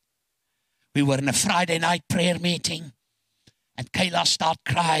 We were in a Friday night prayer meeting, and Kayla started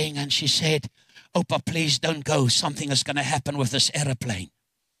crying, and she said, Opa, please don't go. Something is going to happen with this airplane.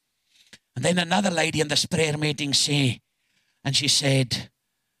 And then another lady in this prayer meeting said, and she said,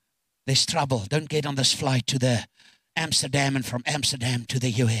 there's trouble. Don't get on this flight to the Amsterdam and from Amsterdam to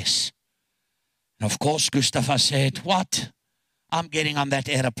the US. And of course, Gustafa said, what? I'm getting on that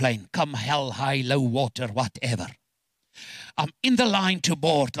airplane. Come hell, high, low water, whatever. I'm in the line to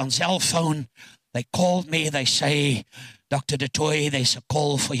board on cell phone. They called me. They say, Dr. Du Toit, there's a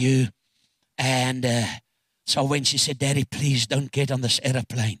call for you. And so when she said, Daddy, please don't get on this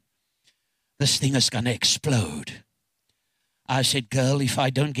airplane. This thing is going to explode. I said, girl, if I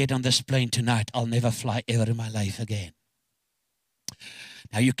don't get on this plane tonight, I'll never fly ever in my life again.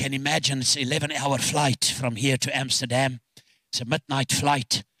 Now you can imagine it's an 11-hour flight from here to Amsterdam. It's a midnight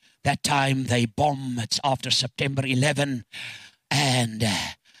flight. That time they bomb. It's after September 11. And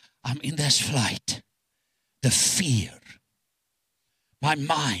I'm in this flight. The fear. My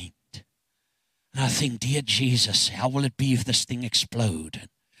mind. And I think, dear Jesus, how will it be if this thing explodes?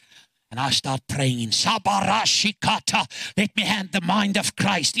 And I start praying in Sabarashikata. Let me hand the mind of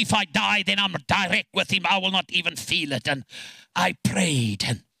Christ. If I die, then I'm direct with him. I will not even feel it. And I prayed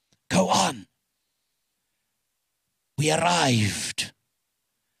and go on. We arrived.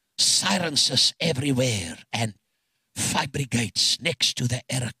 Silences everywhere and fire brigades next to the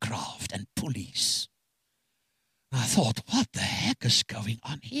aircraft and pulleys. I thought, what the heck is going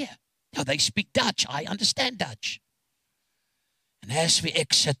on here? Now they speak Dutch. I understand Dutch. And as we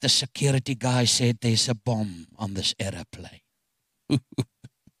exit, the security guy said, there's a bomb on this airplane. You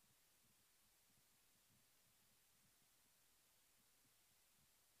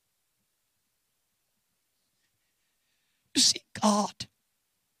see, God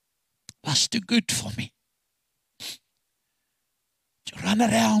was too good for me to run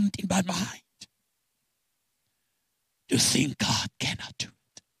around in my mind, to think God cannot do it.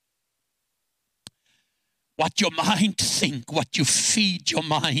 What your mind think, what you feed your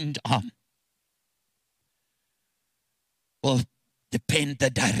mind on, will depend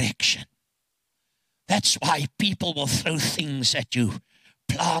the direction. That's why people will throw things at you,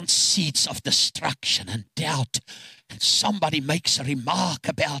 plant seeds of destruction and doubt. And somebody makes a remark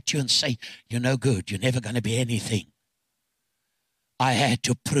about you and say, you're no good, you're never going to be anything. I had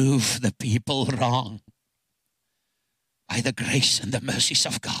to prove the people wrong by the grace and the mercies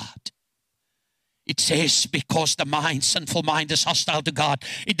of God. It says, because the mind, sinful mind, is hostile to God,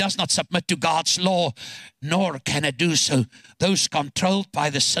 it does not submit to God's law, nor can it do so. Those controlled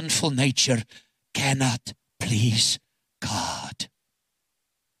by the sinful nature cannot please God.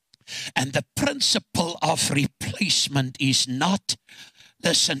 And the principle of replacement is not,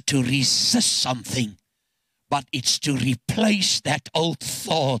 listen, to resist something, but it's to replace that old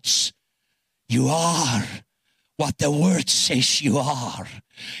thoughts. You are what the word says you are.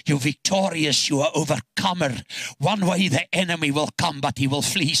 You're victorious, you are overcomer. One way the enemy will come, but he will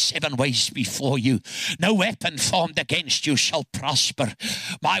flee 7 ways before you. No weapon formed against you shall prosper.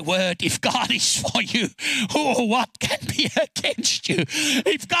 My word, if God is for you, who or what can be against you?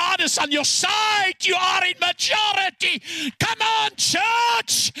 If God is on your side, you are in majority. Come on,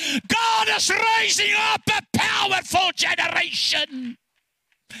 church. God is raising up a powerful generation.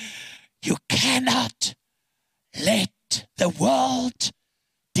 You cannot let the world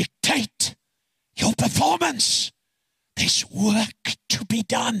dictate your performance. There's work to be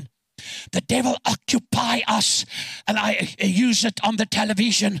done. The devil occupy us, and I use it on the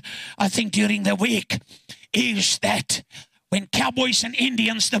television, I think during the week, is that when Cowboys and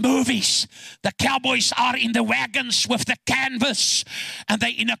Indians, the movies, the cowboys are in the wagons with the canvas, and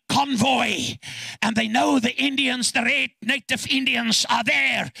they're in a convoy, and they know the Indians, the red native Indians are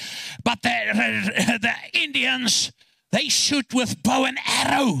there, but the Indians, they shoot with bow and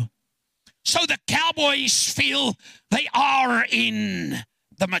arrow. So the cowboys feel they are in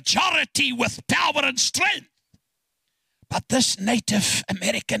the majority with power and strength. But this Native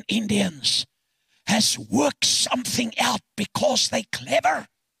American Indians has worked something out because they're clever.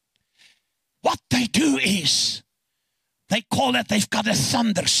 What they do is, they call it, they've got a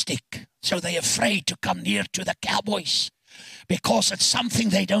thunder stick. So they're afraid to come near to the cowboys because it's something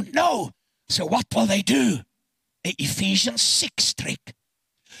they don't know. So what will they do? The Ephesians 6 trick.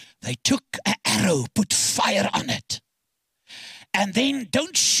 They took an arrow, put fire on it. And then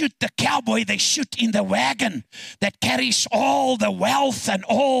don't shoot the cowboy, they shoot in the wagon that carries all the wealth and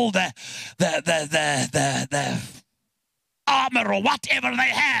all the armor or whatever they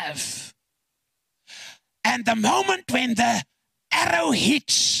have. And the moment when the arrow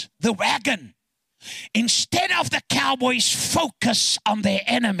hits the wagon. Instead of the cowboys focus on their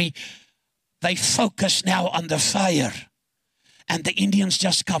enemy, they focus now on the fire. And the Indians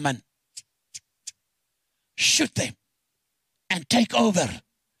just come and shoot them and take over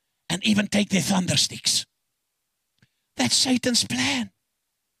and even take their thundersticks. That's Satan's plan.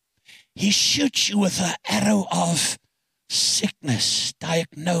 He shoots you with an arrow of sickness,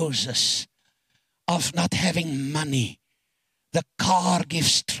 diagnosis, of not having money. The car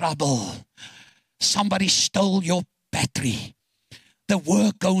gives trouble. Somebody stole your battery. The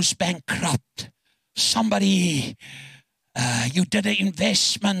work goes bankrupt. Somebody, you did an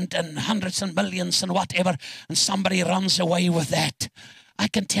investment and hundreds and millions and whatever, and somebody runs away with that. I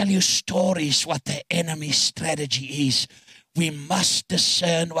can tell you stories what the enemy's strategy is. We must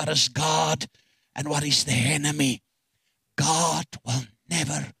discern what is God and what is the enemy. God will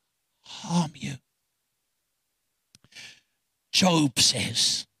never harm you. Job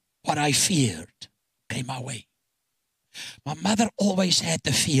says, what I feared came my way. My mother always had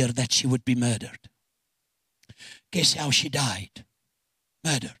the fear that she would be murdered. Guess how she died?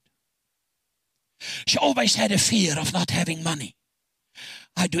 Murdered. She always had a fear of not having money.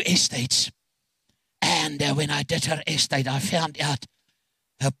 I do estates. And when I did her estate, I found out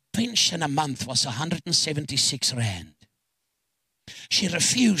her pension a month was 176 rand. She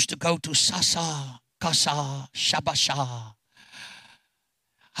refused to go to Sasa, Kasa, Shabasha,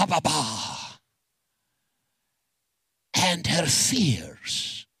 Hababa. And her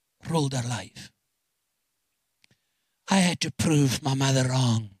fears ruled her life. I had to prove my mother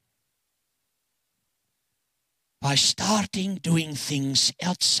wrong by starting doing things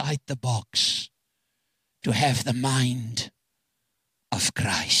outside the box to have the mind of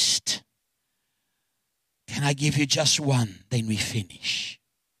Christ. Can I give you just one, then we finish?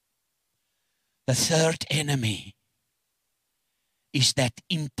 The third enemy is that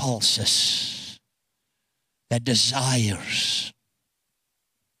impulses, that desires.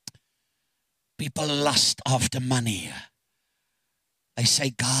 People lust after money. They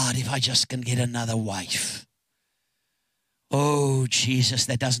say, God, if I just can get another wife. Oh, Jesus,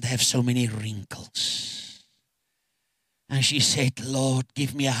 that doesn't have so many wrinkles. And she said, Lord,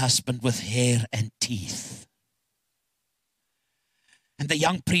 give me a husband with hair and teeth. And the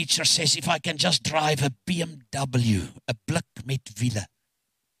young preacher says, if I can just drive a BMW, a blik met wiele,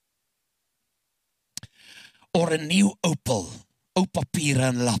 or a new Opel, Opapira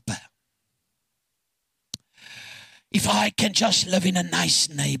and Lappe. If I can just live in a nice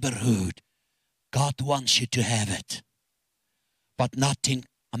neighborhood, God wants you to have it, but not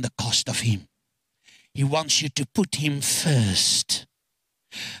on the cost of Him. He wants you to put Him first.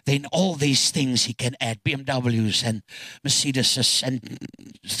 Then all these things He can add, BMWs and Mercedes and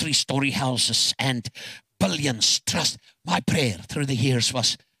 3-story houses and billions. Trust. My prayer through the years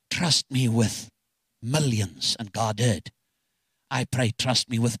was, trust me with millions, and God did. I pray, trust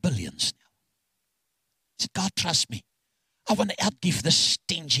me with billions now. I said, God, trust me. I want to outgive the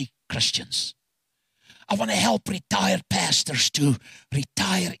stingy Christians. I want to help retired pastors to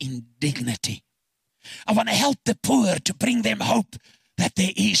retire in dignity. I want to help the poor to bring them hope, that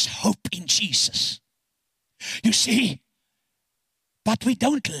there is hope in Jesus. You see, but we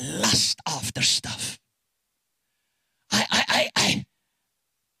don't lust after stuff. I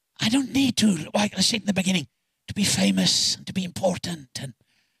don't need to, like I said in the beginning, to be famous and to be important. And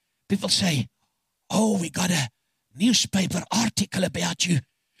people say, oh, we got a newspaper article about you.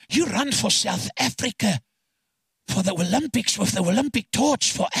 You run for South Africa for the Olympics with the Olympic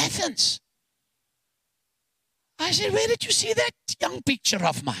torch for Athens. I said, where did you see that young picture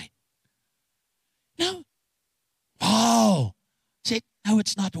of mine? No. Wow. I said, no,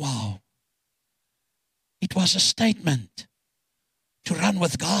 it's not wow. It was a statement to run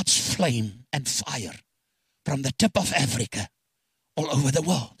with God's flame and fire from the tip of Africa all over the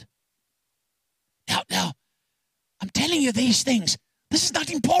world. Now, I'm telling you these things. This is not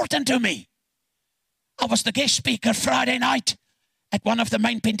important to me. I was the guest speaker Friday night at one of the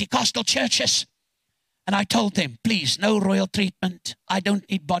main Pentecostal churches. And I told them, please, no royal treatment. I don't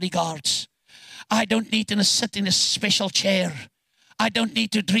need bodyguards. I don't need to sit in a special chair. I don't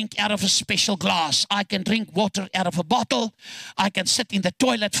need to drink out of a special glass. I can drink water out of a bottle. I can sit in the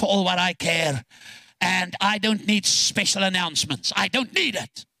toilet for all what I care. And I don't need special announcements. I don't need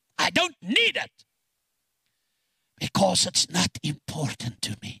it. I don't need it. Because it's not important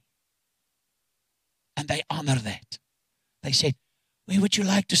to me. And they honor that. They said, where would you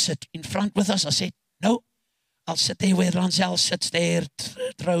like to sit? In front with us? I said, no, I'll sit there where Ranzel sits there,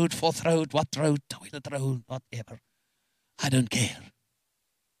 third road, fourth road, what road, toilet road, whatever. I don't care.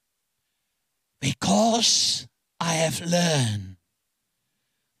 Because I have learned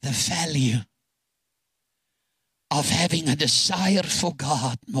the the value of having a desire for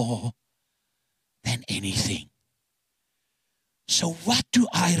God more than anything. So what do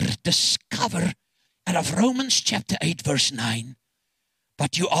I discover out of Romans chapter 8 verse 9?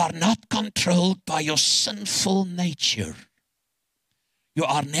 But you are not controlled by your sinful nature. You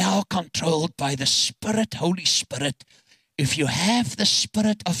are now controlled by the Spirit, Holy Spirit. If you have the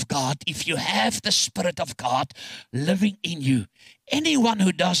Spirit of God, if you have the Spirit of God living in you, anyone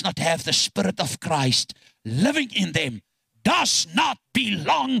who does not have the Spirit of Christ living in them does not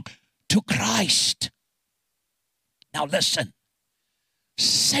belong to Christ. Now listen,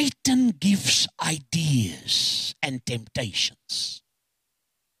 Satan gives ideas and temptations,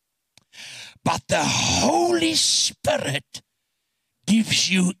 but the Holy Spirit gives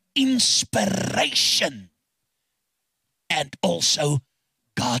you inspiration and also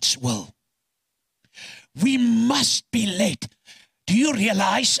God's will. We must be led. Do you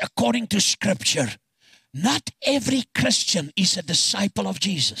realize, according to Scripture, not every Christian is a disciple of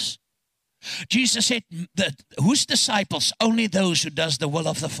Jesus? Jesus said, whose disciples? Only those who does the will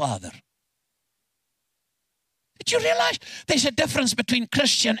of the Father. Did you realize there's a difference between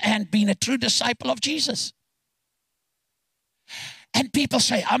Christian and being a true disciple of Jesus? And people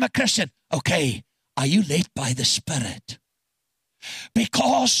say, I'm a Christian. Okay, are you led by the Spirit?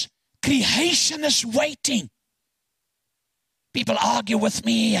 Because creation is waiting. People argue with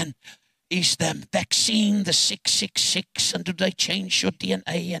me, and is the vaccine the 666, and do they change your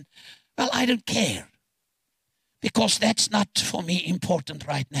DNA? And well, I don't care, because that's not for me important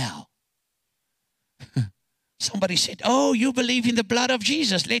right now. Somebody said, oh, you believe in the blood of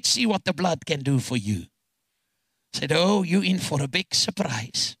Jesus. Let's see what the blood can do for you. Said, oh, you're in for a big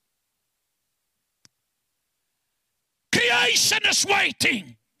surprise. Creation is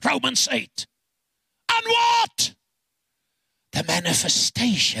waiting, Romans 8. On what? The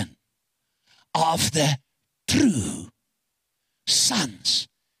manifestation of the true sons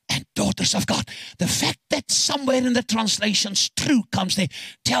and daughters of God. The fact that somewhere in the translations true comes there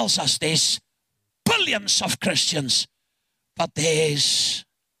tells us there's billions of Christians, but there's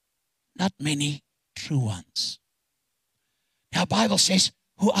not many true ones. Now, Bible says,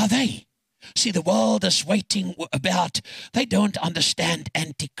 who are they? See, the world is waiting about, they don't understand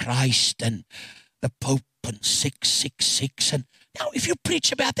Antichrist and the Pope and 666. And now, if you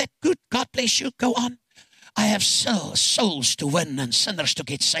preach about that, good, God bless you, go on. I have souls to win and sinners to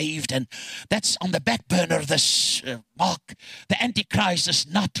get saved, and that's on the back burner of this mark. The Antichrist is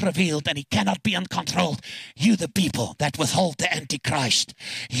not revealed, and he cannot be uncontrolled. You, the people that withhold the Antichrist.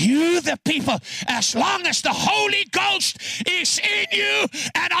 You, the people, as long as the Holy Ghost is in you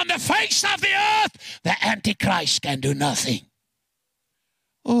and on the face of the earth, the Antichrist can do nothing.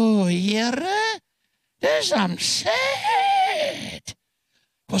 Oh, Here, this I'm sad.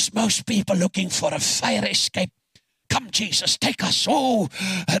 Because most people looking for a fire escape. Come, Jesus, take us. Oh,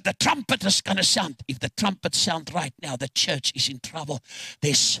 the trumpet is going to sound. If the trumpet sounds right now, the church is in trouble.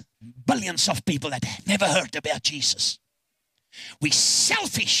 There's billions of people that have never heard about Jesus. We're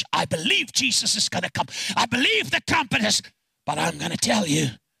selfish. I believe Jesus is going to come. I believe the trumpet is. But I'm going to tell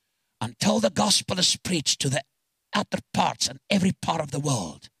you, until the gospel is preached to the outer parts and every part of the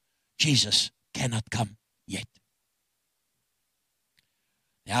world, Jesus cannot come yet.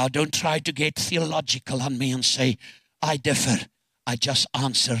 Now, don't try to get theological on me and say, I differ. I just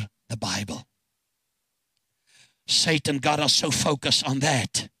answer the Bible. Satan got us so focused on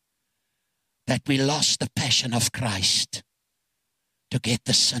that we lost the passion of Christ to get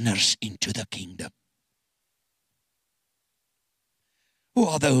the sinners into the kingdom. Who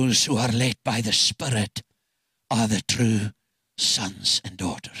are those who are led by the Spirit are the true sons and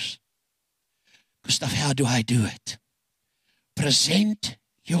daughters. Gustav, how do I do it? Present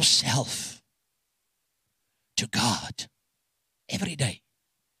yourself to God every day.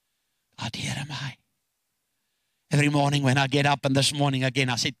 God, here am I. Every morning when I get up, and this morning again,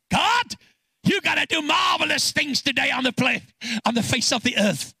 I said, God, you got to do marvelous things today on the face of the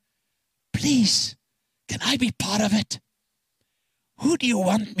earth. Please, can I be part of it? Who do you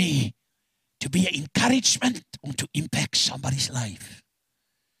want me to be an encouragement or to impact somebody's life?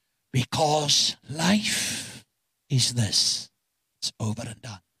 Because life is this. It's over and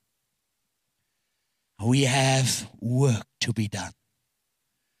done. We have work to be done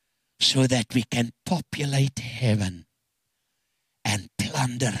so that we can populate heaven and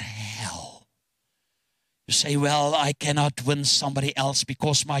plunder hell. You say, well, I cannot win somebody else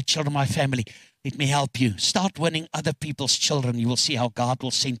because my children, my family. Let me help you. Start winning other people's children. You will see how God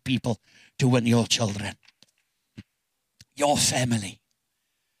will send people to win your children, your family.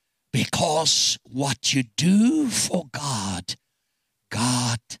 Because what you do for God,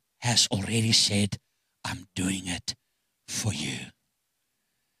 God has already said, I'm doing it for you.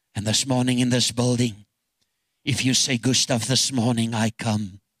 And this morning in this building, if you say, Gustav, this morning I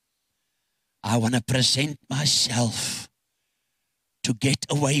come, I want to present myself to get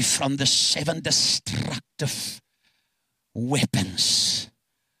away from the 7 destructive weapons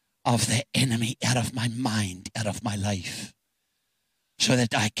of the enemy out of my mind, out of my life, so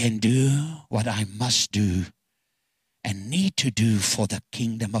that I can do what I must do and need to do for the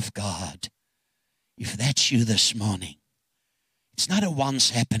kingdom of God. If that's you this morning, it's not a once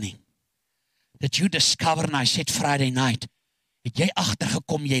happening. That you discover, and I said Friday night, het jy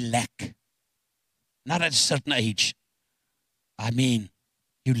agtergekom jy lek. Not at a certain age. I mean,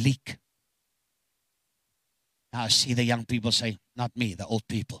 you leak. Now I see the young people say, not me, the old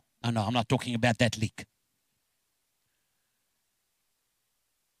people. No, I'm not talking about that leak.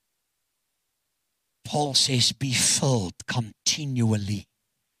 Paul says, be filled continually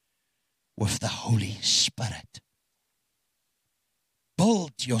with the Holy Spirit.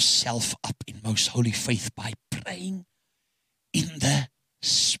 Build yourself up in most holy faith by praying in the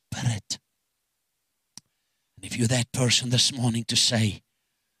Spirit. And if you're that person this morning to say,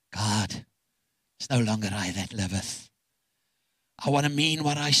 God, it's no longer I that liveth. I want to mean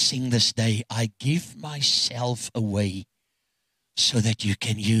what I sing this day. I give myself away so that you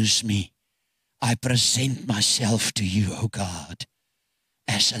can use me. I present myself to you, O God,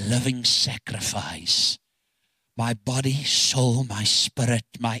 as a living sacrifice. My body, soul, my spirit,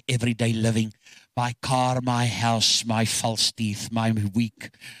 my everyday living, my car, my house, my false teeth, my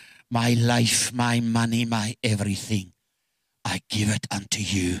week, my life, my money, my everything. I give it unto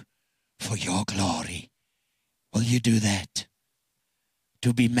you for your glory. Will you do that?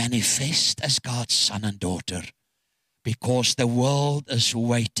 To be manifest as God's son and daughter, because the world is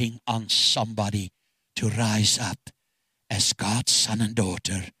waiting on somebody to rise up as God's son and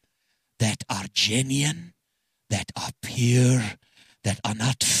daughter that are genuine, that are pure, that are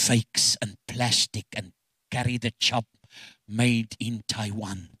not fakes and plastic and carry the chop made in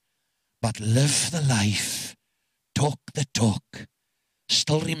Taiwan, but live the life, talk the talk,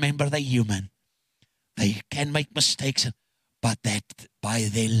 still remember they're human. They can make mistakes, but that by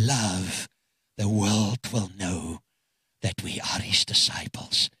their love, the world will know that we are his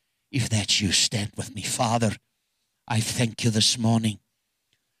disciples. If that's you, stand with me. Father, I thank you this morning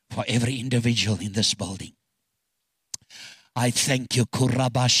for every individual in this building. I thank you,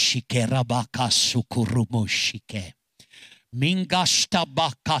 Kurabashike Rabaka Sukurumushike.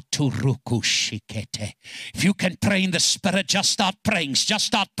 If you can pray in the Spirit, just start praying. Just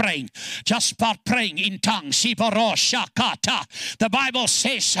start praying. Just start praying in tongues. The Bible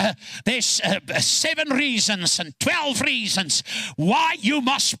says there's 7 reasons and 12 reasons why you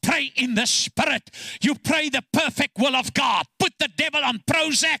must pray in the Spirit. You pray the perfect will of God. Put the devil on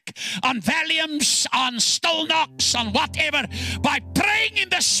Prozac, on Valiums, on Stolnox, on whatever, by praying in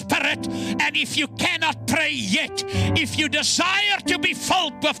the Spirit. And if you cannot pray yet, if you desire to be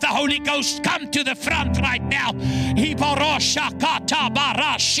filled with the Holy Ghost, come to the front right now. In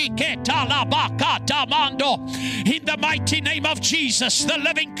the mighty name of Jesus, the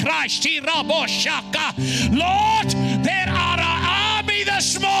living Christ. Lord, there are an army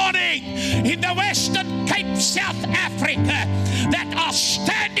this morning in the Western Cape, South Africa, that are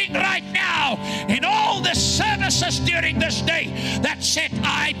standing right now in all the services during this day that said,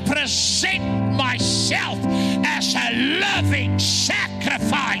 I present myself as a loving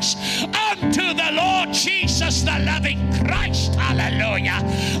sacrifice unto the Lord Jesus, the loving Christ. Hallelujah.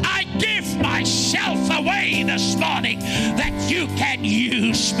 I give myself away this morning that you can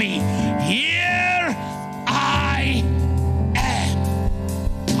use me. Here I am.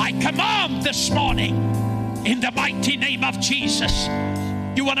 I command this morning in the mighty name of Jesus.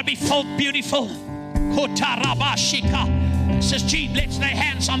 You want to be full beautiful? Says Gene, let's lay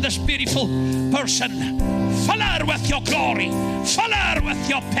hands on this beautiful person. Fill her with your glory. Fill her with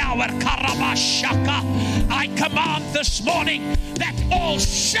your power. Karabashaka. I command this morning that all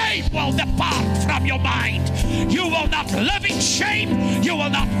shame will depart from your mind. You will not live in shame. You will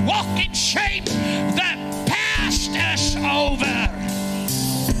not walk in shame. The past is over.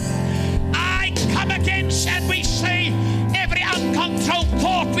 I come against, and we say, every uncontrolled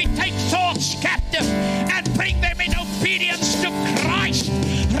thought, we take thoughts captive and bring them in obedience to Christ.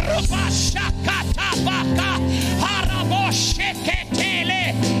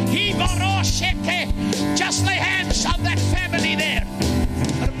 Just lay hands on that family there.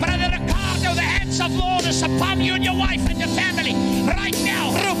 Brother Ricardo, the hands of Lord is upon you and your wife and your family. Right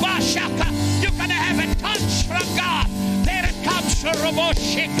now, you're going to have a touch from God. There it comes.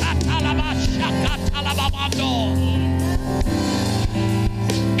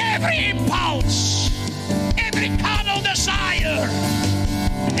 every impulse, every carnal desire,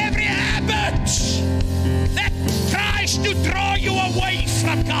 every habit that tries to draw you away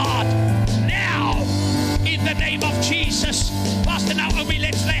from God. Now, in the name of Jesus. Pastor Naomi,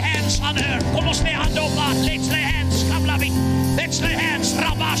 let's lay hands on her. Kom ons lay hand op haar. Let's lay hands. Come, loving. Let's lay hands.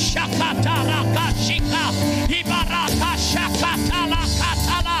 Rabba shakata rakashika. Ibaraka shakata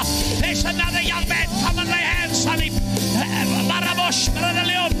lakatala. There's another young man. Come and lay hands on him. Barabosh, Brother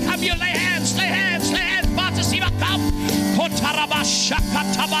Leon, come you lay hands. Lay hands. Lay hands. Batasiva, come. Kotaraba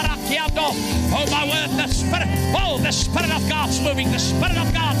shakata barakiado. Oh my word, the Spirit. Oh, the Spirit of God's moving. The Spirit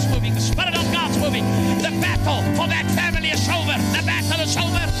of God's moving. The Spirit of God's moving. The battle for that family is over. The battle is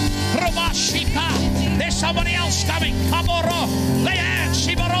over. There's somebody else coming. Kamoro, lay hands.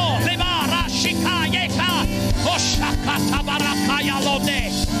 Shiboro, Lebara, Shika, Yeka, Oshaka, Tabaraka,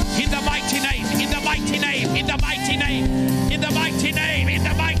 Yalode. In the mighty name, in the mighty name, in the mighty name, in the mighty name, in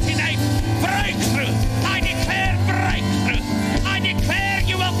the mighty name. Breakthrough. I declare breakthrough. I declare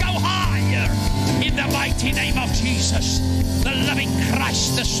you will go higher. In the mighty name of Jesus, the living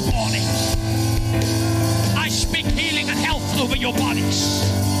Christ this morning. I speak healing and health over your bodies.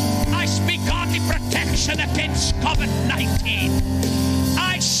 I speak godly protection against COVID-19.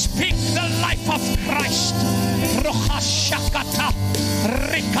 I speak the life of Christ.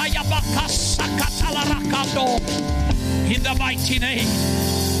 In the mighty name,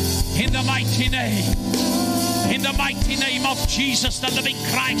 in the mighty name, in the mighty name of Jesus, the living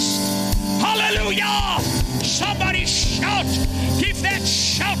Christ. Hallelujah! Somebody shout. Give that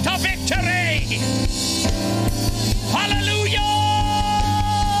shout of victory. Hallelujah!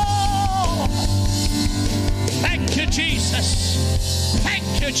 Thank you, Jesus.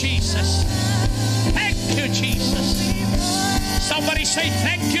 Thank you, Jesus. Thank you, Jesus. Somebody say,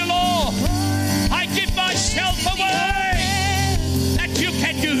 thank you, Lord. I give myself away that you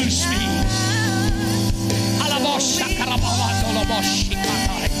can use me.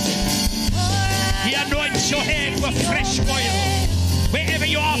 He anoints your head with fresh oil. Wherever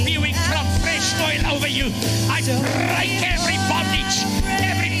you are viewing from, fresh oil over you. I break every bondage,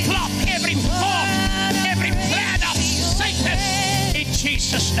 every plot, every thought, every plan of Satan. In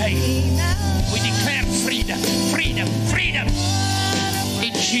Jesus' name, we declare freedom, freedom, freedom.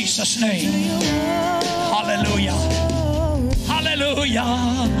 In Jesus' name. Hallelujah. Hallelujah.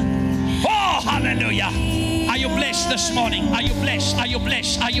 Oh, hallelujah. Are you blessed this morning? Are you blessed? Are you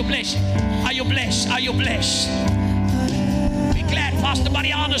blessed? Are you blessed? Are you blessed? Are you blessed? Be glad Pastor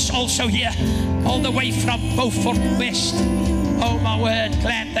Mariana's also here, all the way from Beaufort West. Oh my word,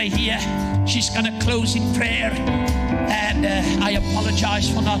 glad they're here. She's going to close in prayer. And I apologize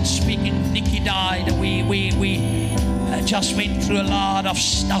for not speaking. Nikki died. We just went through a lot of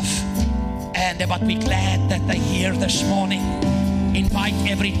stuff. But we're glad that they're here this morning. Invite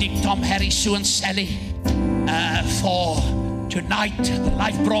every Dick, Tom, Harry, Sue, and Sally for tonight, the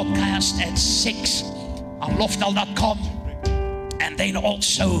live broadcast at 6 on loftal.com. And then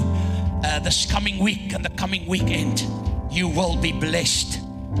also this coming week and the coming weekend, you will be blessed.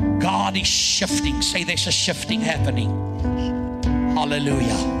 God is shifting. Say there's a shifting happening.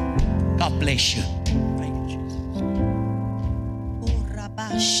 Hallelujah. God bless you. Thank you, Jesus.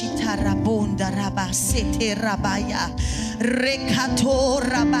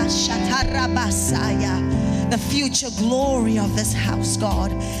 The future glory of this house,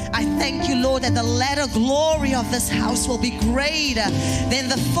 God. I thank you, Lord, that the latter glory of this house will be greater than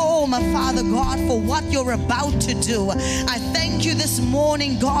the former, Father God, for what you're about to do. I thank you this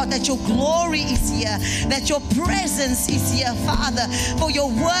morning, God, that your glory is here, that your presence is here, Father, for your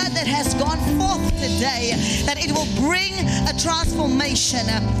word that has gone forth today, that it will bring a transformation.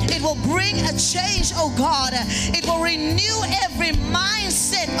 It will bring a change, oh God. It will renew every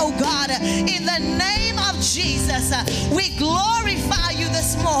mindset, oh God, in the name of Jesus. We glorify you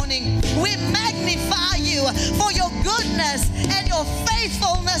this morning. We magnify you for your goodness and your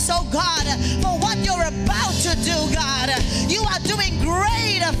faithfulness, oh God, for what you're about to do, God. You are doing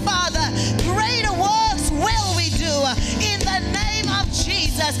greater, Father. Greater works will we do in the name of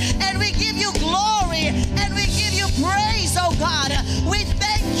Jesus. And we give you glory and we give you praise, oh God. We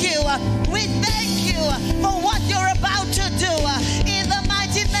thank you. We thank you for what you're about to do in the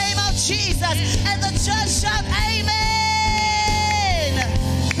mighty name of Jesus. And the church shout, amen.